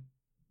brought in.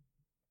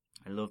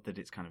 I love that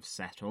it's kind of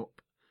set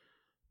up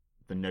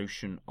the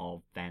notion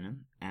of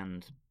Venom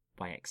and,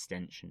 by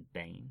extension,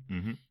 Bane.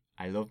 Mm-hmm.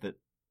 I love that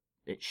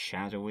it's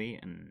shadowy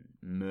and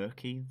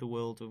murky, the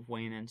world of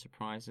Wayne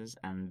Enterprises,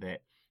 and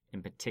that,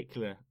 in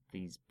particular,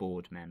 these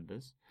board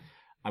members.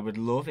 I would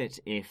love it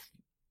if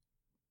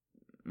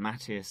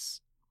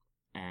Matthias,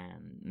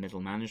 middle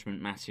management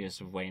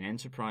Matthias of Wayne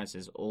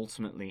Enterprises,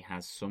 ultimately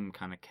has some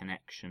kind of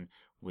connection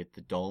with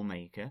the doll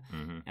maker.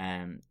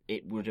 Mm-hmm.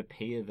 It would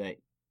appear that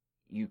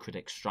you could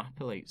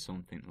extrapolate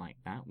something like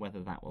that.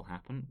 Whether that will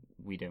happen,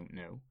 we don't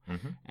know.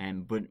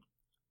 Mm-hmm. But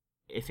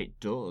if it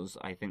does,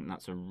 I think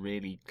that's a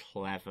really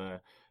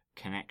clever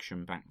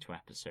connection back to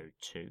episode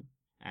 2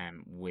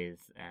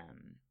 with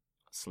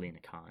Selena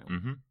Kyle.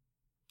 Mm-hmm.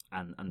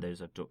 And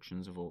those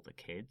abductions of all the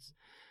kids.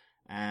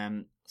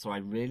 So I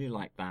really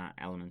like that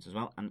element as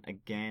well. And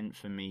again,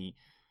 for me,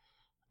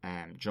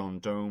 John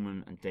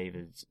Doman and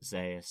David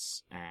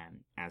Zayas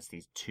as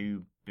these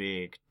two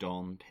big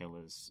Don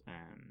pillars,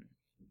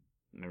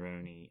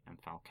 Maroni and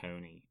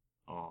Falcone,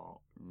 are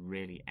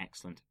really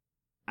excellent.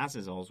 As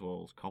is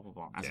Oswald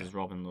Cobblepot, as is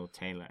Robin Lord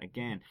Taylor.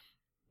 Again,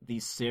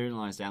 these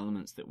serialized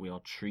elements that we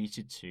are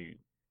treated to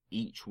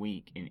each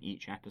week in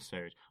each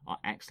episode are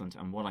excellent,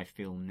 and what I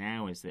feel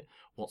now is that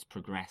what's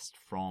progressed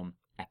from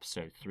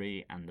episode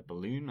 3 and the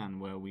Balloon Man,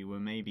 where we were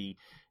maybe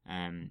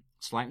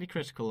slightly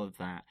critical of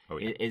that,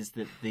 is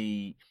that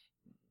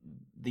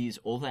these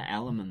other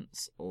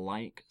elements,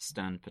 like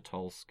Stan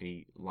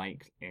Potolsky,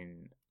 like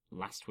in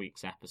last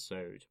week's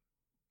episode,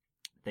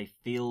 they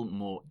feel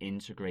more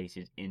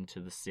integrated into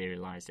the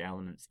serialized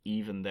elements,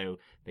 even though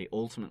they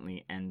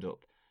ultimately end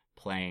up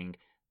playing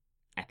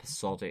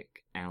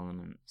episodic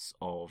elements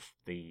of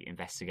the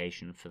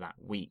investigation for that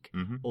week.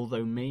 Mm-hmm.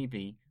 Although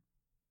maybe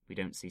we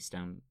don't see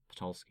Stan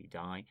Potolsky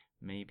die,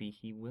 maybe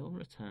he will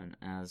return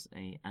as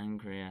a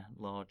angrier,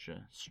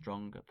 larger,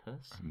 stronger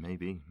person.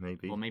 Maybe.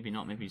 Or maybe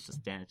not, maybe he's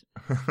just dead.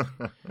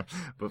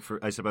 But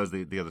I suppose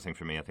the other thing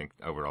for me, I think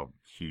overall,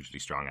 hugely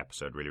strong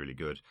episode, really, really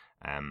good.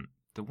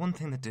 The one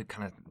thing that did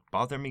kind of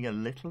bother me a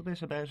little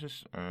bit about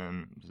it,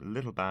 a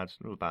little bad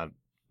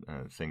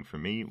thing for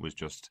me, was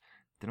just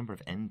the number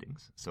of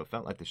endings. So it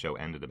felt like the show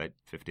ended about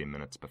 15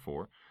 minutes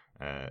before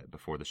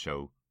the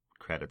show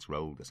credits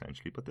rolled,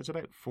 essentially. But there's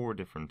about 4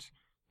 different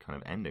kind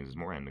of endings. There's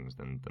more endings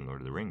than Lord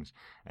of the Rings.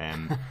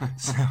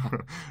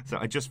 So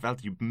I just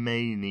felt you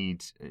may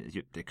need...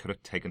 they could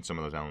have taken some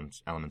of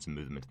those elements and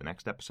moved them into the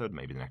next episode.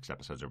 Maybe the next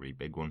episode's a really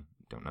big one.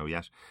 Don't know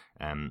yet.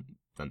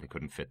 then they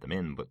couldn't fit them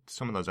in. But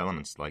some of those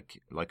elements,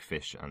 like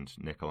Fish and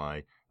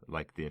Nikolai,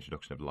 like the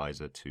introduction of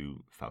Liza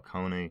to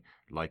Falcone,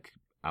 like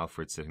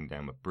Alfred sitting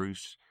down with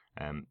Bruce,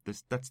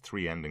 that's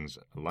 3 endings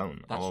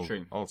alone. That's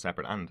true. All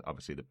separate, and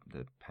obviously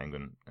the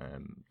Penguin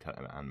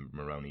and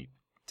Maroni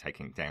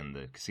taking down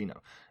the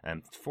casino.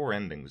 4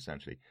 endings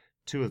essentially.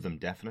 2 of them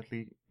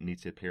definitely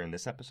need to appear in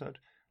this episode.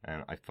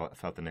 I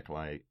felt the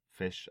Nikolai,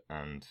 Fish,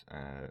 and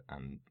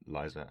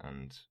Liza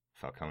and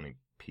Falcone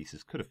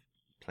pieces could have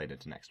played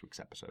into next week's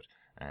episode.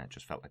 It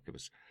just felt like it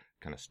was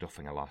kind of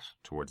stuffing a lot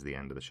towards the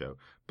end of the show.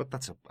 But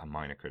that's a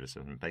minor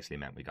criticism. Basically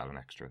meant we got an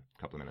extra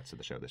couple of minutes of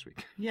the show this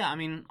week. Yeah, I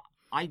mean,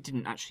 I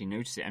didn't actually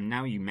notice it, and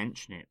now you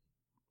mention it,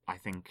 I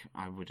think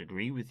I would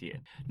agree with you.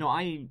 No,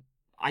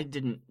 I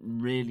didn't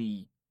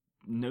really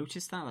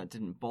notice that. That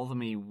didn't bother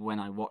me when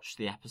I watched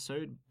the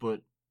episode,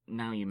 but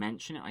now you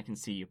mention it, I can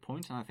see your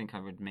point, and I think I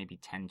would maybe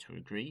tend to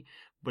agree.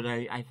 But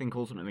I think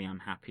ultimately I'm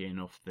happy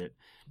enough that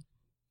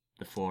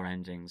the 4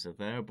 endings are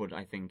there, but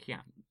I think,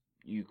 yeah,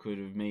 you could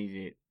have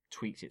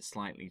tweaked it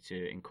slightly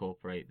to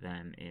incorporate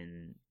them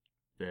in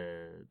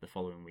the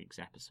following week's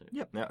episode.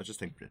 Yeah, I just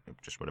think it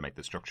just would have made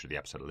the structure of the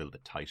episode a little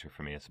bit tighter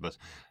for me, I suppose.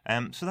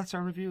 So that's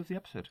our review of the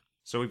episode.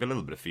 So we've a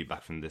little bit of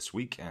feedback from this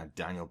week.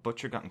 Daniel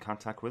Butcher got in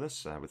contact with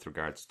us with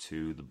regards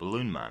to The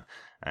Balloon Man.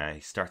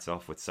 He starts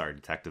off with, sorry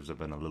detectives, I've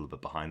been a little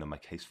bit behind on my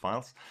case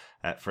files.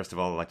 First of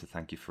all, I'd like to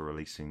thank you for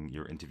releasing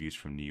your interviews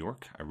from New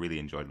York. I really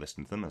enjoyed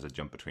listening to them as I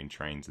jumped between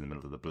trains in the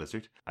middle of the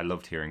blizzard. I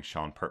loved hearing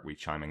Sean Pertwee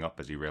chiming up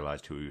as he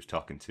realised who he was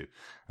talking to.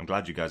 I'm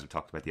glad you guys have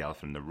talked about the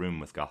elephant in the room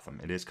with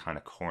Gotham. It is kind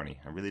of corny.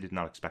 I really did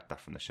not expect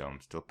that from the show.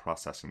 I'm still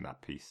processing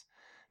that piece.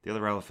 The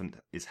other elephant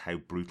is how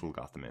brutal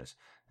Gotham is.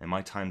 And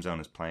my time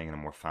zone is playing in a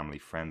more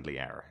family-friendly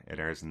era. It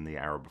airs in the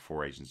hour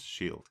before Agents of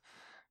S.H.I.E.L.D.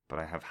 But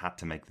I have had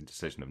to make the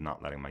decision of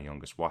not letting my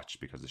youngest watch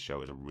because the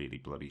show is a really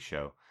bloody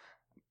show.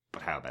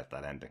 But how about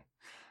that ending?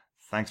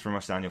 Thanks very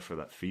much, Daniel, for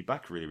that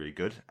feedback. Really, really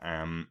good.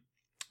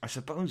 I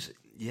suppose,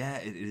 yeah,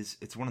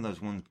 it's one of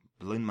those ones.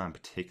 Balloon Man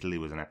particularly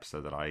was an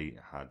episode that I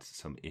had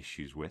some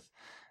issues with.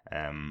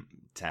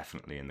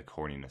 Definitely in the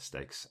corniness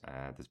stakes.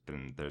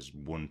 There's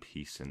one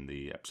piece in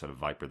the episode of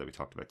Viper that we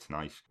talked about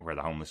tonight where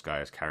the homeless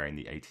guy is carrying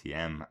the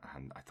ATM,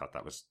 and I thought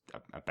that was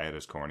about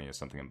as corny as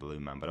something in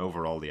Balloon Man. But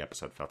overall, the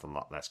episode felt a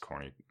lot less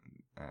corny,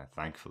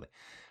 thankfully.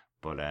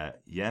 But I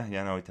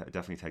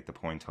definitely take the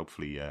point.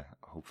 Hopefully,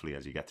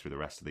 as you get through the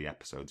rest of the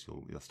episodes,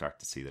 you'll start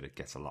to see that it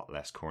gets a lot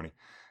less corny,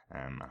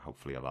 and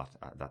hopefully a lot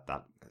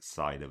that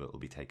side of it will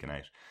be taken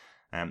out.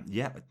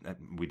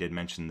 We did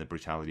mention the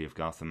brutality of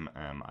Gotham.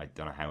 I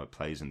don't know how it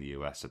plays in the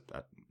US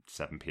at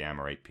 7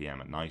 p.m. or 8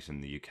 p.m. at night. In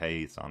the UK,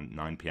 it's on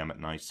 9 p.m. at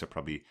night. So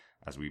probably,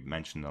 as we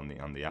mentioned on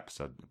the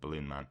episode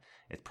Balloon Man,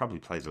 it probably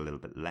plays a little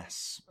bit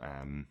less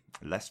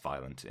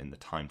violent in the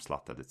time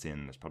slot that it's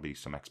in. There's probably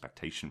some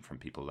expectation from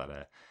people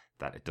that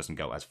it doesn't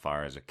go as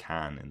far as it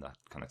can in that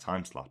kind of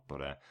time slot.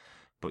 But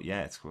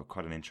yeah, it's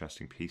quite an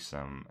interesting piece.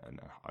 And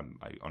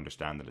I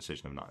understand the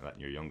decision of not letting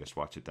your youngest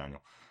watch it,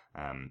 Daniel.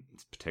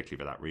 It's particularly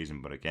for that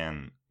reason. But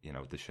again,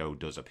 the show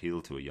does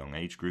appeal to a young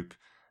age group,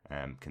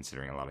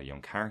 considering a lot of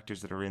young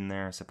characters that are in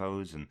there, I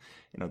suppose. And,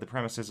 the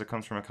premise is it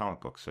comes from a comic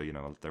book. So,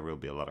 there will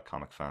be a lot of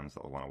comic fans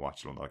that will want to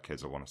watch it. A lot of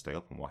kids will want to stay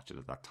up and watch it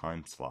at that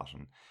time slot.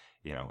 And,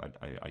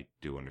 I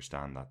do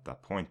understand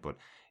that point. But,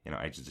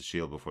 Agents of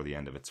S.H.I.E.L.D. before the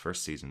end of its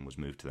first season was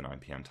moved to the 9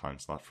 p.m. time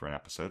slot for an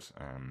episode.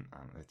 And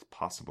it's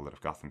possible that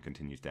if Gotham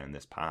continues down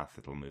this path,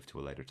 it'll move to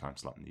a later time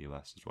slot in the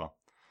US as well.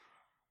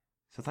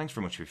 So thanks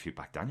very much for your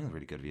feedback, Daniel.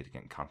 Really good of you to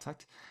get in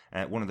contact.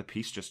 One of the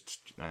pieces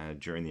just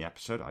during the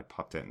episode, I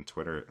popped out on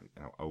Twitter.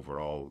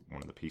 Overall,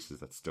 one of the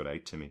pieces that stood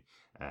out to me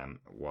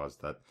was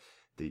that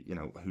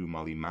who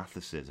Molly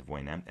Mathis is of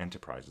Wayne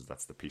Enterprises.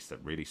 That's the piece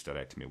that really stood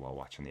out to me while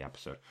watching the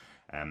episode.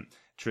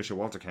 Tricia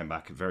Walter came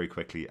back very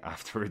quickly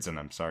afterwards, and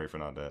I'm sorry for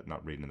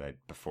not reading it out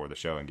before the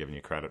show and giving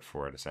you credit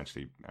for it.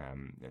 Essentially,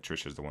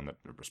 Tricia's the one that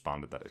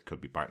responded that it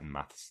could be Barton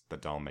Mathis, the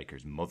doll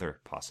maker's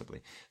mother,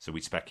 possibly. So we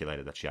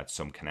speculated that she had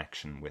some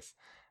connection with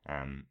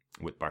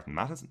Barton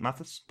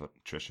Mathis, but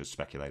Tricia's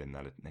speculating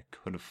that it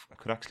could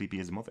actually be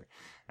his mother.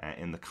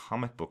 In the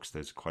comic books,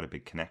 there's quite a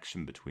big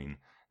connection between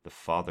the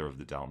father of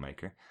the doll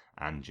maker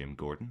and Jim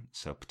Gordon.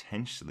 So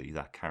potentially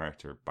that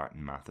character,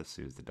 Barton Mathis,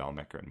 who's the doll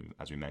maker, and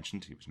as we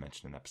mentioned, he was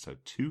mentioned in episode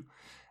 2,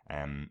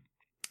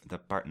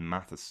 that Barton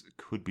Mathis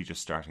could be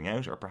just starting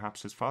out, or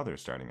perhaps his father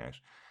is starting out.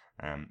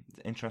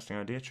 Interesting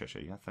idea,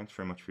 Tricia. Yeah, thanks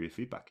very much for your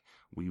feedback.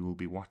 We will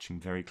be watching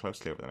very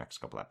closely over the next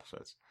couple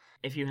episodes.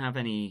 If you have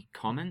any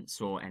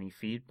comments or any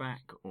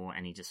feedback or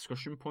any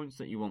discussion points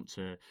that you want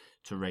to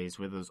raise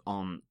with us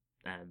on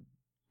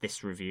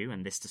this review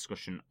and this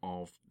discussion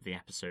of the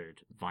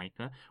episode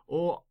Viper,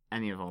 or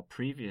any of our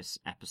previous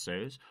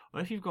episodes, or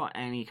if you've got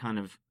any kind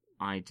of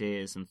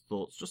ideas and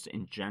thoughts just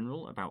in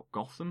general about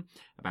Gotham,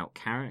 about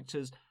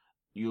characters,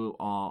 you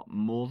are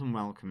more than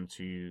welcome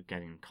to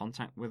get in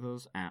contact with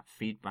us at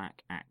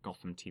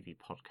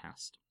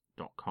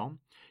feedback@gothamtvpodcast.com.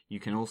 You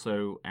can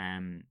also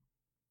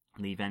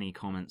leave any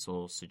comments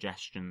or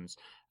suggestions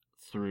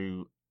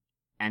through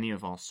any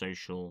of our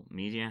social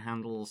media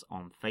handles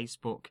on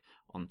Facebook,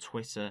 on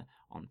Twitter,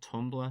 on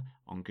Tumblr,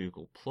 on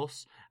Google+,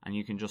 and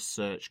you can just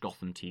search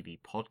Gotham TV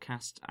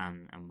Podcast,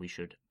 and we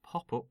should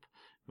pop up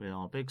with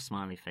our big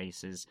smiley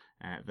faces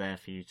there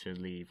for you to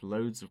leave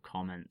loads of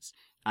comments.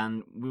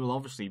 And we will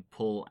obviously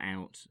pull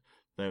out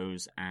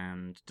those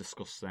and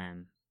discuss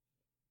them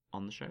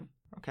on the show.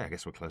 Okay, I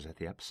guess we'll close out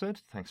the episode.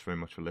 Thanks very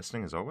much for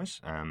listening, as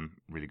always.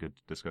 Really good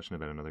discussion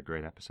about another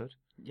great episode.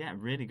 Yeah,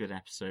 really good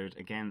episode.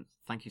 Again,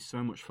 thank you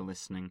so much for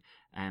listening.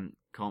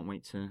 Can't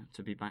wait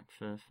to be back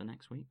for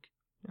next week.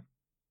 Yeah.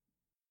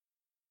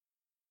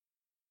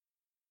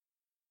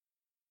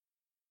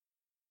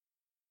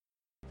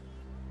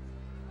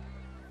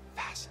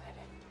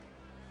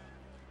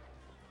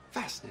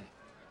 Fascinating.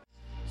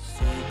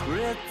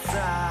 Secrets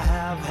I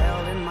have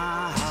held in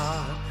my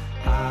heart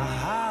are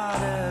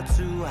harder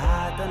to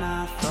hide than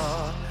I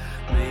thought.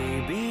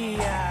 Maybe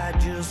I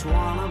just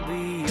wanna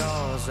be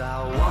yours.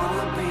 I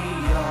wanna be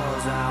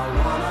yours. I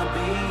wanna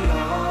be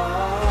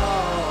yours.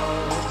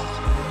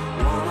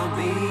 Wanna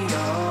be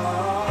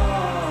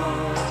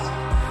yours.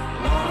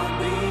 Wanna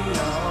be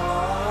yours.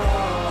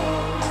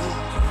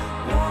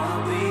 Wanna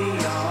be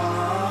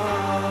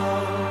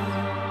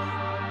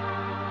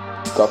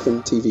yours.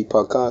 Gotham TV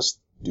Podcast.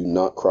 Do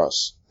not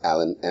cross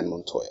Alan M.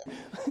 Montoya.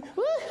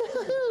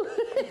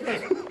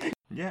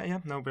 Yeah,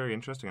 no, very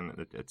interesting,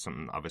 and it's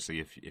something, obviously,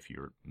 if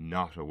you're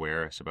not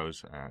aware, I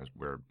suppose,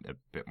 we're a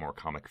bit more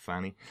comic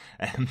fanny,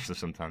 so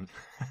sometimes.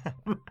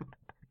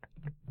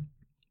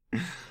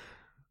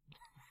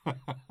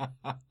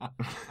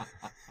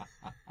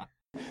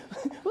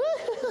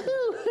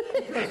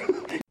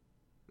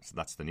 So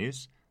that's the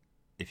news.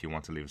 If you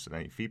want to leave us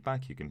any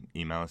feedback, you can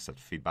email us at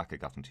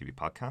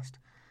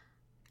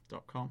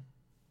feedback@gothamtvpodcast.com.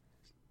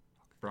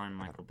 Brian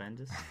Michael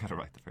Bendis. I got it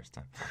right the first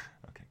time.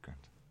 Okay, great.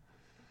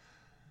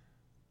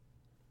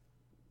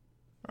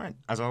 All right,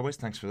 as always,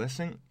 thanks for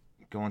listening.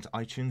 Go on to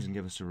iTunes and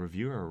give us a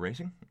review or a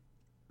rating.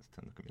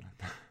 Don't look at me like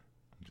that.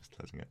 I'm just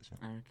closing out the show.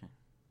 Oh, okay.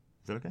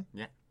 Is that okay?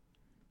 Yeah.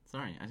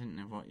 Sorry, I didn't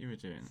know what you were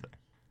doing. Sorry.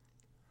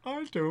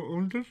 I don't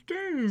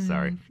understand.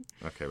 Sorry.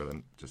 Okay, well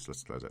then,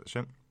 let's close out the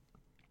show.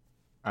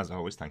 As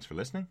always, thanks for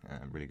listening.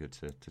 Really good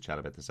to chat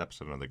about this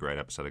episode. Another great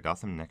episode of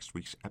Gotham. Next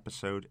week's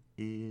episode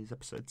is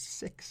episode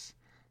 6.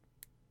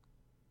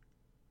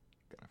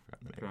 I forgot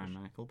the name. Brian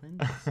Michael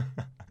Bendis.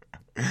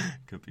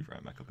 Could be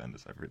Brian Michael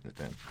Bendis. I've written it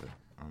down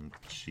on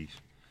the sheet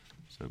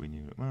so we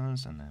knew what it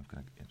was, and now I'm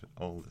going to get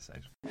all this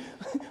out.